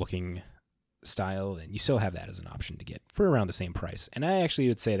Archive looking style, then you still have that as an option to get for around the same price. And I actually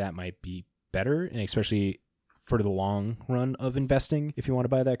would say that might be better, and especially for the long run of investing, if you want to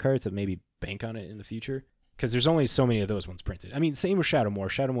buy that card, to maybe bank on it in the future. Because there's only so many of those ones printed. I mean, same with Shadowmoor.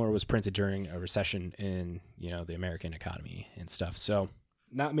 Shadowmoor was printed during a recession in, the American economy and stuff. So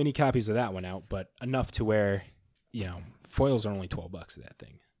not many copies of that one out, but enough to where, foils are only $12 of that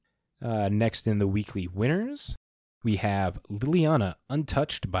thing. Next in the weekly winners, we have Liliana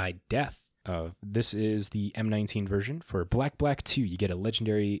Untouched by Death. This is the M19 version. For Black 2, you get a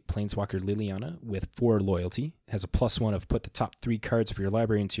legendary Planeswalker Liliana with 4 loyalty. It has a +1 of put the top 3 cards of your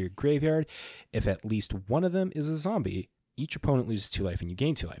library into your graveyard. If at least one of them is a zombie, each opponent loses 2 life and you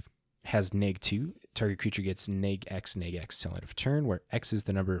gain 2 life. It has -2. Target creature gets -X till end of turn, where X is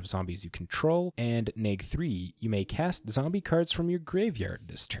the number of zombies you control. And -3, you may cast zombie cards from your graveyard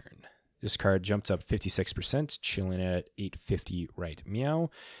this turn. This card jumped up 56%, chilling at 850 right meow.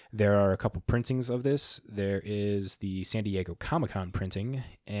 There are a couple printings of this. There is the San Diego Comic-Con printing,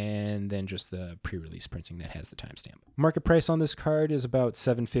 and then just the pre-release printing that has the timestamp. Market price on this card is about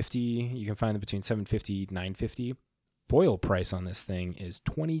 $750. You can find them between $750 and $950. Foil price on this thing is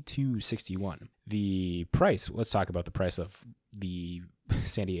 $22.61. The price, let's talk about the price of the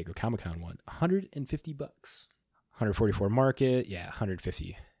San Diego Comic-Con one, $150. 144 market, yeah,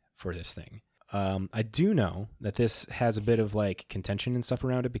 $150 for this thing. I do know that this has a bit of contention and stuff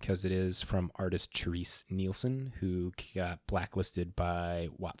around it because it is from artist Therese Nielsen, who got blacklisted by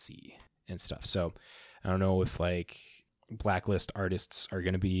WotC and stuff. So I don't know if blacklist artists are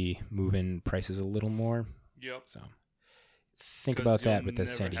going to be moving prices a little more. Yep. So think about that with the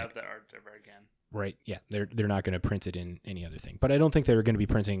San Diego. Have that art ever again. Right, yeah, they're not going to print it in any other thing. But I don't think they're going to be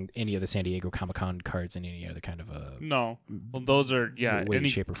printing any of the San Diego Comic-Con cards in any other kind of a no. Well, those are way,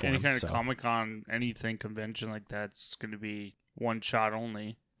 shape, or form. Any kind of Comic-Con, anything convention like that's going to be one shot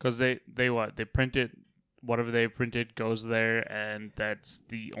only. Because they print it, whatever they printed goes there, and that's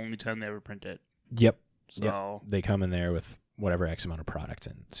the only time they ever print it. Yep. So they come in there with whatever X amount of product,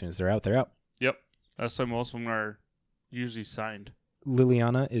 and as soon as they're out, they're out. Yep, that's why most of them are usually signed.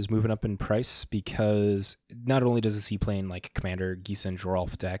 Liliana is moving up in price because not only does he play in Commander Gieson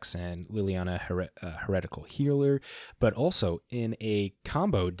Joralf decks and Liliana Heretical Healer, but also in a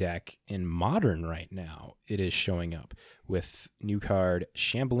combo deck in Modern right now, it is showing up with new card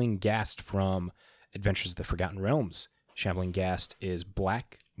Shambling Ghast from Adventures of the Forgotten Realms. Shambling Ghast is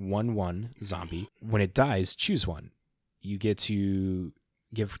black 1/1 zombie. When it dies, choose one. You get to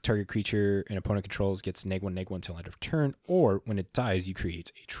give target creature an opponent controls gets -1/-1 till end of turn, or when it dies, you create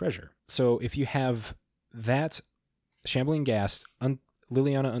a treasure. So if you have that Shambling Ghast,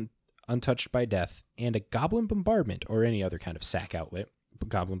 Liliana Untouched by Death, and a Goblin Bombardment, or any other kind of sack outlet,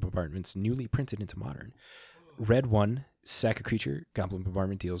 Goblin Bombardment's newly printed into Modern. Red 1, sack a creature, Goblin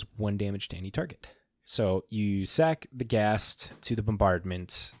Bombardment deals 1 damage to any target. So you sack the Ghast to the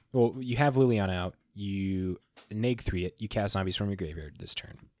Bombardment. Well, you have Liliana out. You -3 it. You cast zombies from your graveyard this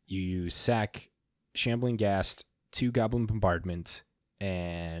turn. You sack Shambling Ghast to Goblin Bombardment,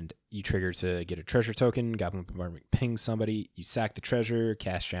 and you trigger to get a treasure token. Goblin Bombardment pings somebody. You sack the treasure,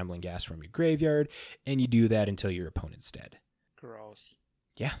 cast Shambling Ghast from your graveyard, and you do that until your opponent's dead. Gross.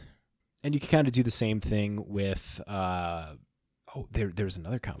 Yeah. And you can kind of do the same thing with there's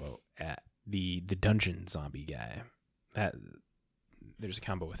another combo at the dungeon zombie guy. There's a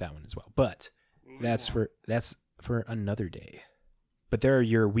combo with that one as well. But that's for another day. But there are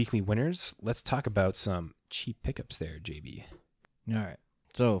your weekly winners. Let's talk about some cheap pickups there, JB. All right.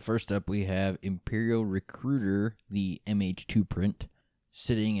 So first up, we have Imperial Recruiter, the MH2 print,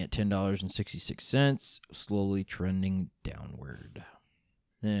 sitting at $10.66, slowly trending downward.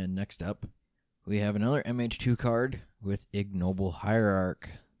 Then next up, we have another MH2 card with Ignoble Hierarch.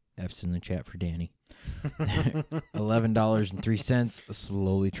 F's in the chat for Danny. $11.03,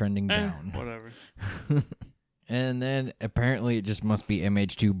 slowly trending down. Whatever. And then apparently it just must be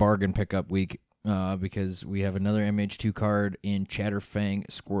MH2 bargain pickup week because we have another MH2 card in Chatterfang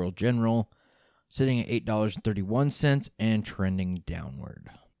Squirrel General, sitting at $8.31 and trending downward.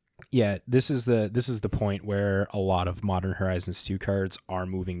 Yeah, this is the point where a lot of Modern Horizons 2 cards are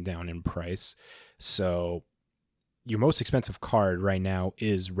moving down in price. So your most expensive card right now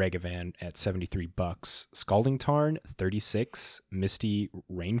is Ragavan at $73, Scalding Tarn $36, Misty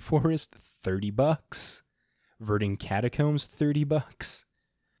Rainforest $30, Verdant Catacombs $30.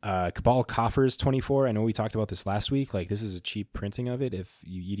 Cabal Coffers 24. I know we talked about this last week. Like, this is a cheap printing of it. If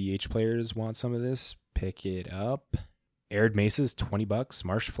you EDH players want some of this, pick it up. Arid Mesas, $20.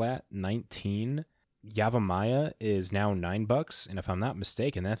 Marsh Flat, 19. Yavimaya is now $9. And if I'm not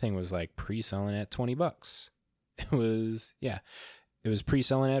mistaken, that thing was like pre-selling at $20. It was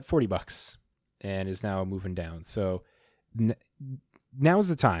pre-selling at $40 and is now moving down. So now's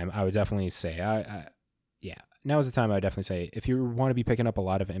the time I would definitely say, now's the time I would definitely say, if you want to be picking up a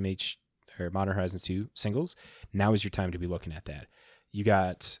lot of MH or Modern Horizons 2 singles, now is your time to be looking at that. You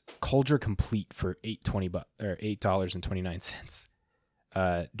got Kuldra Complete for $8.29.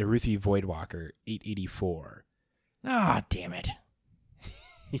 Daruthi Voidwalker, $8.84. Ah, damn it.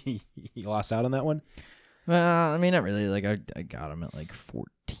 You lost out on that one? Well, I mean, not really. Like, I got him at like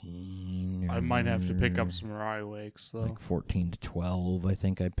 14. I might have to pick up some Mirai Wakes, though. Like 14 to 12, I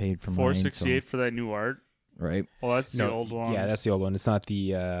think I paid for mine. $468 for that new art. Right. Well, that's the old one. Yeah, that's the old one. It's not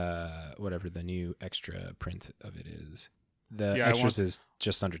the whatever the new extra print of it is. The extras is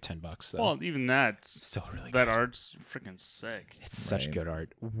just under $10 though. Well, even that's it's still really that good. art's freaking sick. It's such Right. good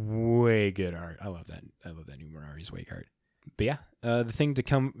art. Way good art. I love that. I love that new Mirari's Wake art. But yeah, the thing to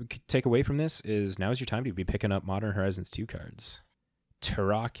take away from this is now is your time to be picking up Modern Horizons 2 cards.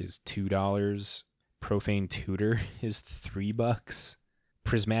 Turok is $2. Profane Tutor is $3.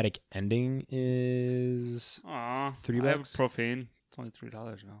 Prismatic Ending is Aw, $3. I have Profane. It's only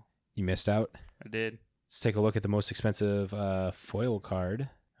 $3 now. You missed out. I did. Let's take a look at the most expensive foil card.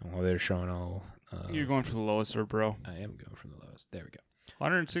 Well, they're showing all. You're going for the lowest, or bro? I am going for the lowest. There we go.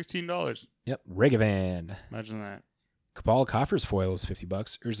 $116. Yep, Regavan. Imagine that. Cabal Coffers foil is $50.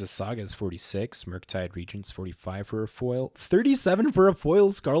 Urza Saga is $46. Murktide Regents $45 for a foil. $37 for a foil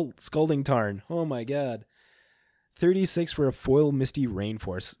Scalding Tarn. Oh my god. $36 for a foil Misty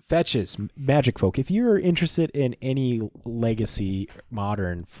Rainforest. Fetches, Magic Folk. If you're interested in any legacy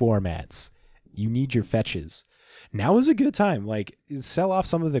modern formats, you need your fetches. Now is a good time. Like, sell off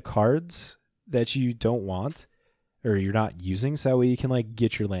some of the cards that you don't want or you're not using, so that way you can like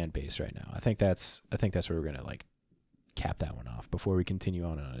get your land base right now. I think that's where we're gonna like cap that one off before we continue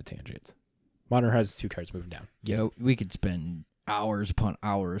on a tangent. Modern has 2 cards moving down. Yeah, we could spend hours upon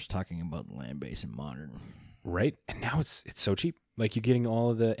hours talking about the land base in Modern. Right? And now it's so cheap. Like, you're getting all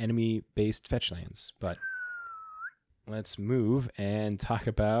of the enemy based fetch lands. But let's move and talk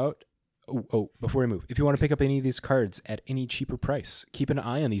about before we move, if you want to pick up any of these cards at any cheaper price, keep an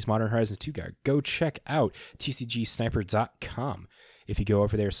eye on these Modern Horizons 2 cards. Go check out tcgsniper.com. If you go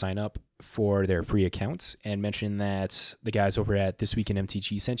over there, sign up for their free accounts and mention that the guys over at This Week in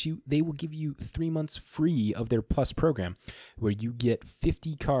MTG sent you, they will give you 3 months free of their Plus program where you get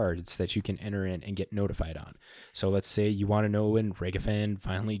 50 cards that you can enter in and get notified on. So let's say you want to know when Regafan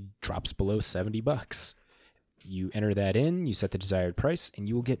finally drops below $70. You enter that in, you set the desired price, and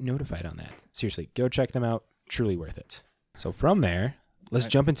you will get notified on that. Seriously, go check them out. Truly worth it. So from there, let's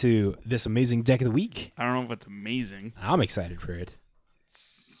jump into this amazing deck of the week. I don't know if it's amazing. I'm excited for it.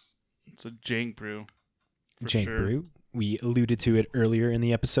 It's a jank brew. For Jank sure. Brew. We alluded to it earlier in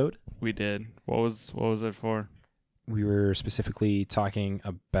the episode. We did. What was it for? We were specifically talking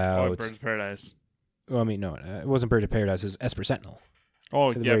about... Burns Paradise. Well, I mean, no, it wasn't Bird of Paradise. It was Esper Sentinel.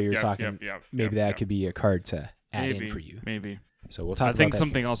 Oh, The yeah, way you were talking, maybe that could be a card to add maybe, in for you. Maybe. So we'll talk I about think that.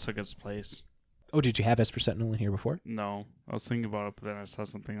 something else took its place. Oh, did you have Esper Sentinel in here before? No, I was thinking about it, but then I saw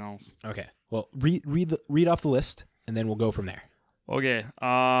something else. Okay. Well, read off the list, and then we'll go from there. Okay,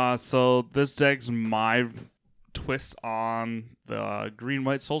 so this deck's my twist on the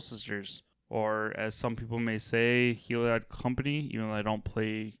Green-White Soul Sisters, or as some people may say, Heliod Company, even though I don't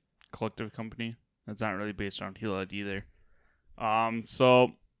play Collective Company. It's not really based on Heliod either.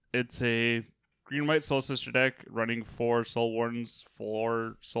 So it's a Green-White Soul Sister deck running 4 Soul Wardens,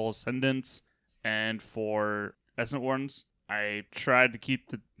 4 Soul Ascendants, and 4 Essence Wardens. I tried to keep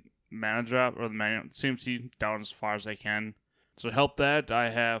the mana drop or the mana CMC down as far as I can. So to help that, I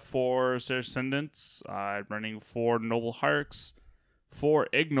have 4 Ascendants, running 4 Noble Hierarchs, 4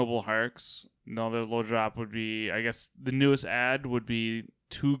 Ignoble Hierarchs. Another low drop would be, I guess, the newest add would be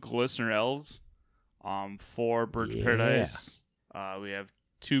 2 Glistener Elves, 4 Bird of Paradise. We have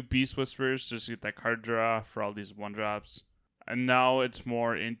 2 Beast Whisperers just to get that card draw for all these 1-drops. And now it's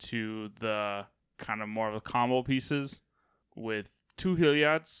more into the kind of more of the combo pieces with 2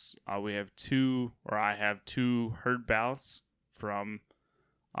 Heliots. I have 2 Herd Ballots from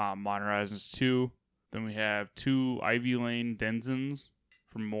Modern Horizons 2. Then we have 2 Ivy Lane Denzins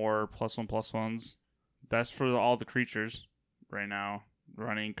for more +1/+1s. That's for all the creatures right now.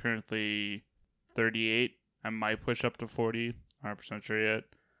 Running currently 38. I might push up to 40. 100% sure yet.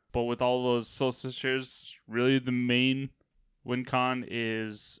 But with all those Soul Sisters, really the main WinCon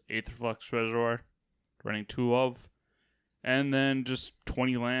is Aetherflux Reservoir, running 2 of. And then just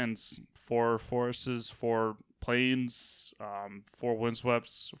 20 lands, 4 forests, 4 plains, 4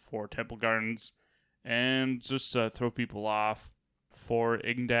 windsweeps, 4 temple gardens, and just throw people off 4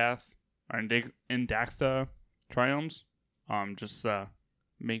 Igdath or Indactha triomes. Just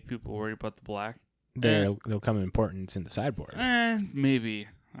make people worry about the black. They'll come in importance in the sideboard. Maybe.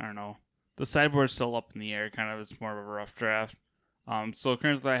 I don't know. The sideboard's still up in the air, kind of. It's more of a rough draft. So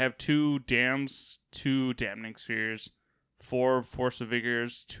currently I have 2 dams, 2 damning spheres, 4 Force of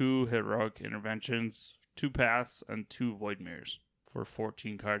Vigors, 2 heroic interventions, 2 paths, and 2 void mirrors for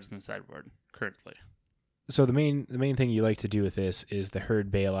 14 cards in the sideboard currently. So the main thing you like to do with this is the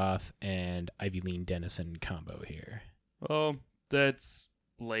Herd Baloth and Ivylean Denizen combo here. Well, that's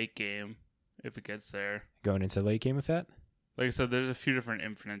late game if it gets there. Going into late game with that? Like I said, there's a few different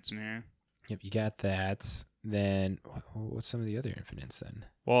infinites in here. Yep, you got that. Then what's some of the other infinites then?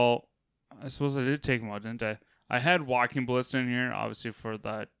 Well, I suppose I did take them out, didn't I? I had Walking Ballista in here, obviously for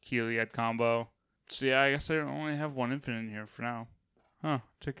that Heliod combo. So yeah, I guess I only have 1 infinite in here for now. Huh,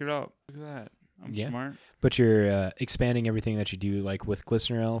 check it out. Look at that. I'm smart. But you're expanding everything that you do, like with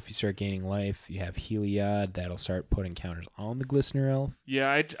Glistener Elf, you start gaining life. You have Heliod, that'll start putting counters on the Glistener Elf.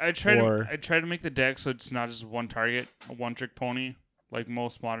 Yeah, I try to make the deck so it's not just one target, a one-trick pony, like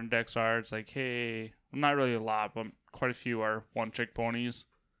most modern decks are. It's like, hey, well, not really a lot, but quite a few are one-trick ponies.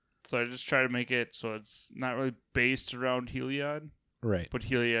 So I just try to make it so it's not really based around Heliod. Right. But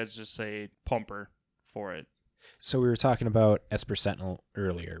Heliod's just a pumper for it. So we were talking about Esper Sentinel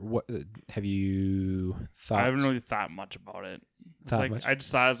earlier. What have you thought? I haven't really thought much about it. It's like much? I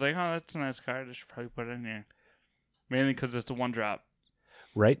just thought, I was like, oh, that's a nice card. I should probably put it in here. Mainly because it's a 1-drop.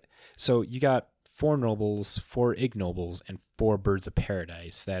 Right. So you got 4 nobles, 4 ignobles, and 4 birds of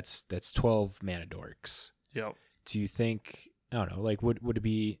paradise. That's 12 mana dorks. Yep. Do you think? I don't know. Like, would it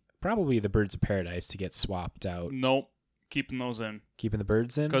be probably the birds of paradise to get swapped out? Nope. Keeping those in. Keeping the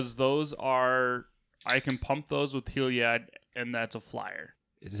birds in Because those are, I can pump those with Heliod, and that's a flyer.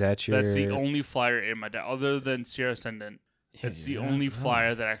 Is that your? That's the only flyer in my deck, other than Sierra Ascendant. It's the only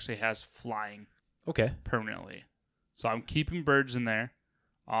flyer that actually has flying Okay. permanently. So I'm keeping birds in there.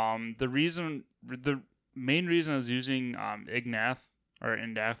 The main reason I was using Ignath or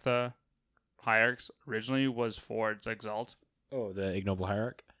Indatha Hierarchs originally was for its Exalt. Oh, the ignoble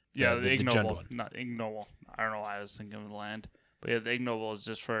hierarch. Yeah, the Jund Ignoble, one. not Ignoble. I don't know why I was thinking of the land, but yeah, the Ignoble is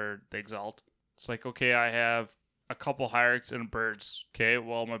just for the Exalt. It's like, okay, I have a couple Hierarchs and birds. Okay,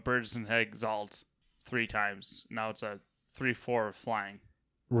 well, my birds can Exalt 3 times. Now it's a 3/4 of flying.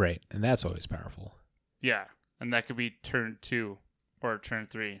 Right, and that's always powerful. Yeah, and that could be turn 2 or turn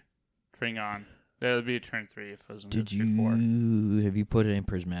 3. Bring on. That would be a turn 3 if it was in Did 3/4. you have you put any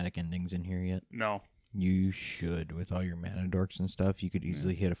prismatic endings in here yet? No. You should. With all your mana dorks and stuff, you could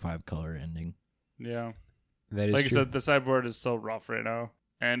easily hit a 5-color ending. Yeah. That is Like true. I said, the sideboard is so rough right now.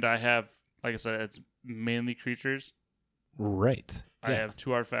 And I have, like I said, it's mainly creatures. Right. I Yeah. have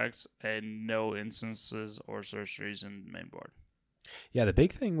 2 artifacts and no instances or sorceries in the main board. Yeah, the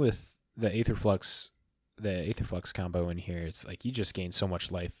big thing with the Aetherflux combo in here, it's like you just gain so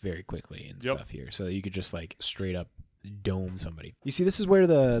much life very quickly and Yep. stuff here. So you could just like straight up dome somebody. You see, this is where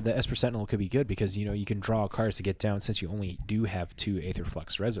the Esper Sentinel could be good because, you know, you can draw cards to get down since you only do have 2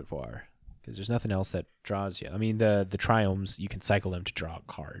 Aetherflux Reservoir because there's nothing else that draws you. I mean, the Triomes, you can cycle them to draw a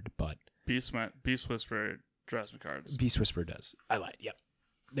card, but Beast Whisperer draws me cards. Beast Whisperer does. I lied. Yep.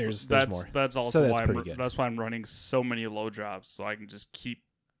 There's more. That's So also that's why pretty good. that's why I'm running so many low drops so I can just keep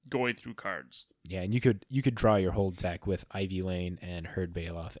going through cards. Yeah, and you could draw your whole deck with Ivy Lane and Herd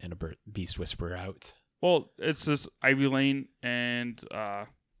Baloth and a Beast Whisperer out. Well, it's just Ivy Lane and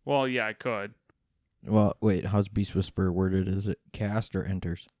well, yeah, I could Well, wait, how's Beast Whisperer worded? Is it cast or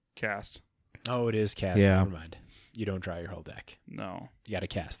enters? cast. Oh, it is cast. Yeah. Never mind. You don't draw your whole deck. No. You got to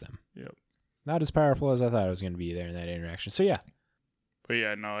cast them. Yep. Not as powerful as I thought it was going to be there in that interaction. So yeah, But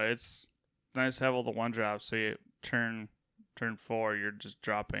yeah, no, it's nice to have all the 1-drops. So you turn 4, you're just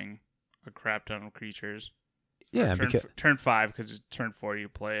dropping a crap ton of creatures. yeah. Or Because turn 5 because turn 4 you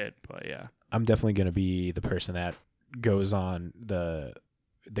play it. But yeah, I'm definitely going to be the person that goes on the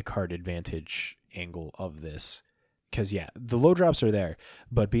card advantage angle of this. Because yeah, the low drops are there,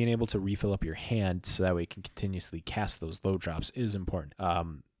 but being able to refill up your hand so that way you can continuously cast those low drops is important.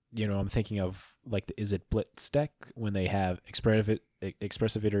 You know, I'm thinking of like the Is It Blitz deck when they have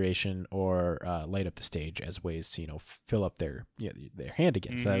expressive iteration or light up the stage as ways to, you know, fill up their hand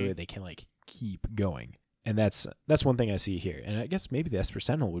again, so that way they can like keep going. And that's one thing I see here. And I guess maybe the Esper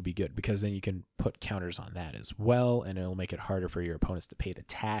Sentinel would be good because then you can put counters on that as well, and it'll make it harder for your opponents to pay the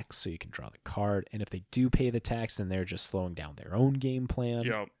tax so you can draw the card. And if they do pay the tax, then they're just slowing down their own game plan.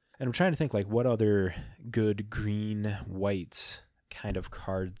 Yep. And I'm trying to think like what other good green, white kind of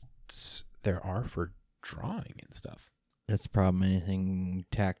cards there are for drawing and stuff. That's the problem. Anything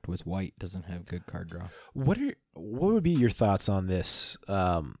tacked with white doesn't have good card draw. What would be your thoughts on this?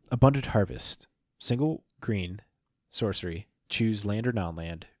 Abundant Harvest. Single green sorcery. Choose land or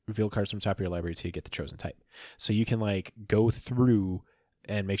non-land. Reveal cards from the top of your library till you get the chosen type. So you can like go through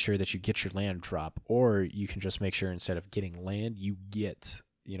and make sure that you get your land drop, or you can just make sure instead of getting land, you get,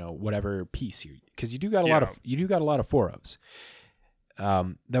 you know, whatever piece you, because you do got a lot of 4-ofs.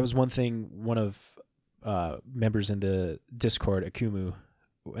 That was one thing one of members in the Discord, Akumu,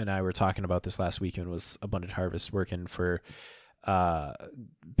 and I were talking about this last weekend, was Abundant Harvest working for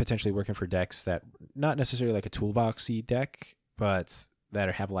potentially working for decks that not necessarily like a toolboxy deck, but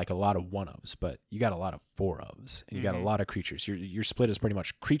that have like a lot of 1-ofs, but you got a lot of 4-ofs and you got a lot of creatures. Your split is pretty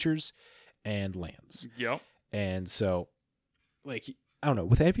much creatures and lands. Yep. And so like, I don't know,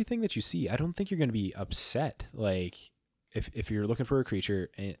 with everything that you see, I don't think you're going to be upset. Like if you're looking for a creature,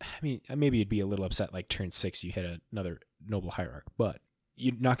 and I mean, maybe you'd be a little upset like turn 6 you hit another Noble Hierarch, but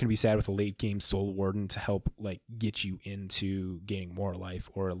you're not going to be sad with a late game Soul Warden to help like get you into gaining more life,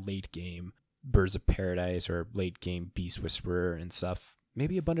 or a late game Birds of Paradise, or late game Beast Whisperer and stuff.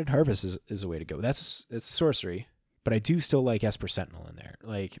 Maybe Abundant Harvest is a way to go. It's a sorcery, but I do still like Esper Sentinel in there.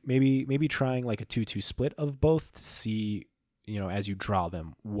 Like maybe trying like a 2/2 split of both to see, you know, as you draw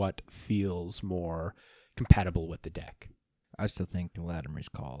them, what feels more compatible with the deck. I still think the Latimer's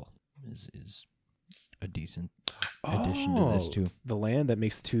Call is a decent addition to this too. The land that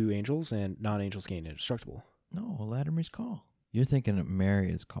makes the 2 angels and non-angels gain indestructible. No, Latimer's Call. You're thinking of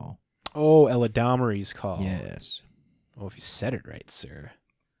Maria's Call. Oh, Eladamri's Call. Yes. Oh, if you said it right, sir.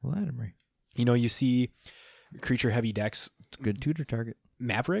 Latimer. You know, you see creature-heavy decks. Good tutor target.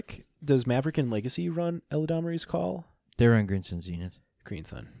 Maverick? Does Maverick and Legacy run Eladamri's Call? They're on Green Sun Zenith. Green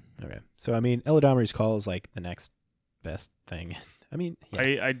Sun. Okay. So, I mean, Eladamri's Call is like the next best thing. I mean,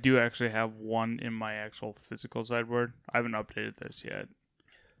 yeah. I do actually have one in my actual physical sideboard. I haven't updated this yet.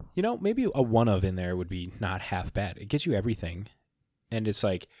 You know, maybe a 1-of in there would be not half bad. It gets you everything. And it's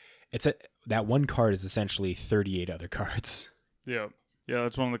like, that one card is essentially 38 other cards. Yeah. Yeah,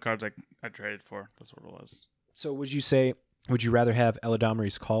 that's one of the cards I traded for. That's what it was. So would you rather have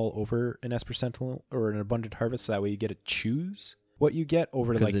Eladamri's Call over an Esper Sentinel or an Abundant Harvest, so that way you get to choose what you get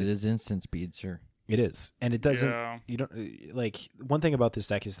over because like it is instant speed, sir. It is. And it doesn't, Yeah. you don't, like, one thing about this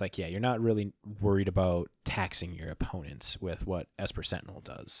deck is, like, yeah, you're not really worried about taxing your opponents with what Esper Sentinel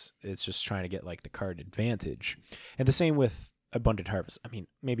does. It's just trying to get, like, the card advantage. And the same with Abundant Harvest. I mean,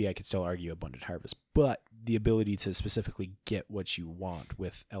 maybe I could still argue Abundant Harvest, but the ability to specifically get what you want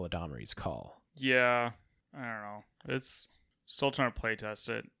with Eladamri's Call. Yeah. I don't know. It's still trying to play test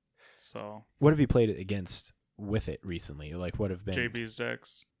it. So What have you played it against with it recently? Like, what have been JB's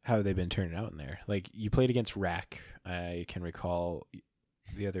decks. how have they been turning out in there? Like, you played against Rack. I can recall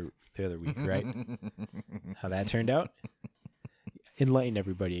the other week, right? How that turned out. Enlighten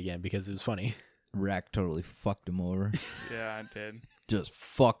everybody again because it was funny. Rack totally fucked him over. Yeah, I did. Just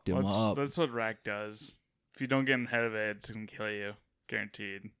fucked him up. That's what Rack does. If you don't get ahead of it, it's going to kill you.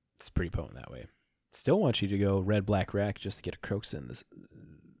 Guaranteed. It's pretty potent that way. Still want you to go red black Rack just to get a Croakson this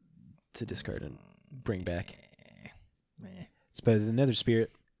to discard and bring back. It's better than Nether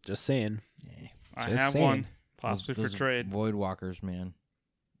Spirit. Just saying. I Just have saying. one. Possibly Those for trade. Void Walkers, man.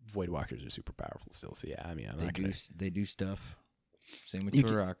 Voidwalkers are super powerful still. So yeah, I mean, I'm not gonna. They do stuff. Same with You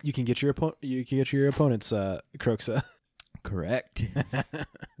Turok. you can get your opponent's Croaksa. Correct.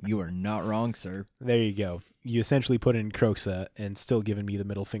 You are not wrong, sir. There you go. You essentially put in Croaksa and still giving me the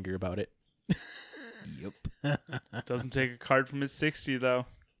middle finger about it. Yep. Doesn't take a card from his 60, though.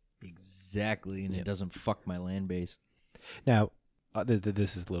 Exactly, and Yep. it doesn't fuck my land base. Now,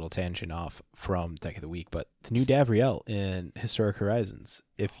 this is a little tangent off from Deck of the Week, but the new Davriel in Historic Horizons.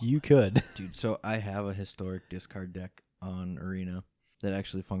 If you could, Dude, so I have a historic discard deck on Arena that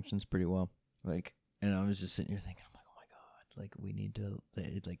actually functions pretty well. Like, and I was just sitting here thinking, I'm like, oh my god, like we need to,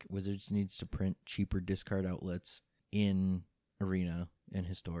 like Wizards needs to print cheaper discard outlets in Arena and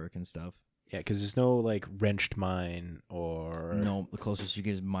Historic and stuff. yeah, because there's no like Wrenched Mine or No, the closest you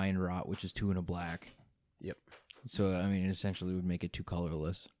get is Mind Rot, which is 2 and a black. Yep. So I mean, it essentially would make it 2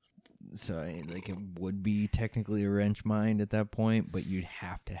 colorless. So like it would be technically a Wrench Mind at that point, but you'd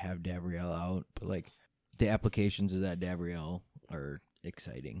have to have Davriel out. But like the applications of that Davriel are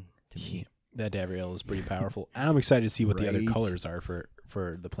exciting to me. That Davriel is pretty powerful. And I'm excited to see what the other Right. colors are for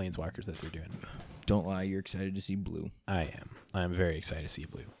the Planeswalkers that they're doing. Don't lie, you're excited to see blue. I am. I'm very excited to see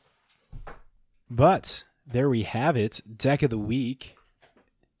blue. But there we have it. Deck of the week.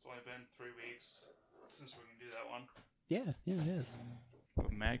 It's only been 3 weeks since we can do that one. Yeah, it is.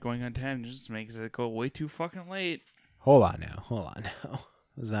 But Matt going on tangents makes it go way too fucking late. Hold on now.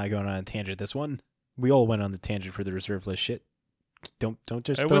 Let's not going on a tangent this one. We all went on the tangent for the reserve list shit. Don't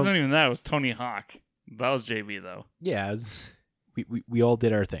just It throw... wasn't even that. It was Tony Hawk. That was JB, though. Yeah, we all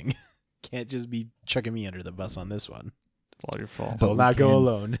did our thing. Can't just be chucking me under the bus on this one. It's all your fault. I will not go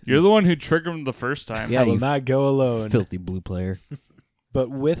alone. You're the one who triggered him the first time. Yeah, I will you not go alone. Filthy blue player.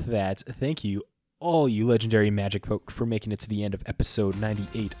 But with that, thank you, all you legendary Magic folk, for making it to the end of episode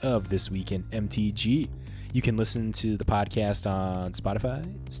 98 of This Week in MTG. You can listen to the podcast on Spotify,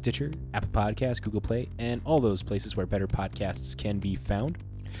 Stitcher, Apple Podcasts, Google Play, and all those places where better podcasts can be found.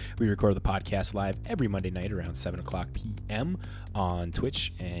 We record the podcast live every Monday night around 7 o'clock p.m. on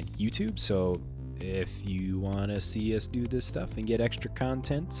Twitch and YouTube. So if you want to see us do this stuff and get extra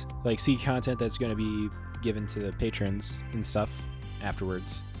content, like see content that's going to be given to the patrons and stuff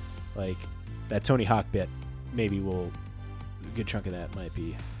afterwards, like that Tony Hawk bit, maybe a good chunk of that might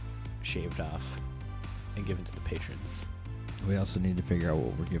be shaved off and given to the patrons. We also need to figure out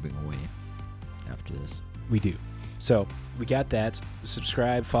what we're giving away after this. We do. So we got that.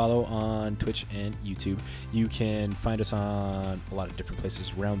 Subscribe, follow on Twitch and YouTube. You can find us on a lot of different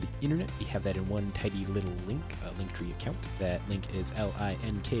places around the internet. We have that in one tidy little link, a Linktree account. That link is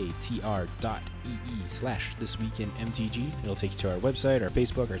linktr.ee/thisweekinmtg. It'll take you to our website, our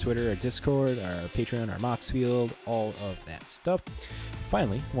Facebook, our Twitter, our Discord, our Patreon, our Moxfield, all of that stuff.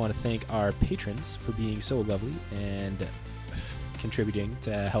 Finally, I want to thank our patrons for being so lovely and contributing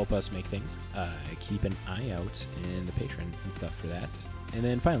to help us make things. Keep an eye out in the Patreon and stuff for that. And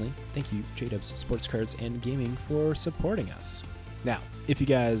then finally, thank you, J-Dubs Sports Cards and Gaming, for supporting us. Now, if you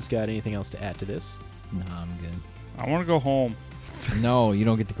guys got anything else to add to this, Nah, I'm good. I want to go home. No, you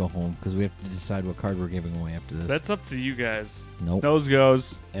don't get to go home because we have to decide what card we're giving away after this. That's up to you guys. Nope. Nose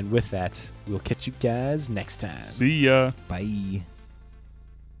goes. and with that, we'll catch you guys next time. See ya. Bye.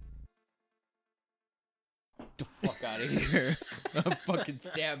 Get the fuck out of here. I'll fucking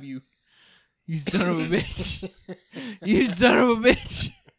stab you. You son of a bitch. You son of a bitch.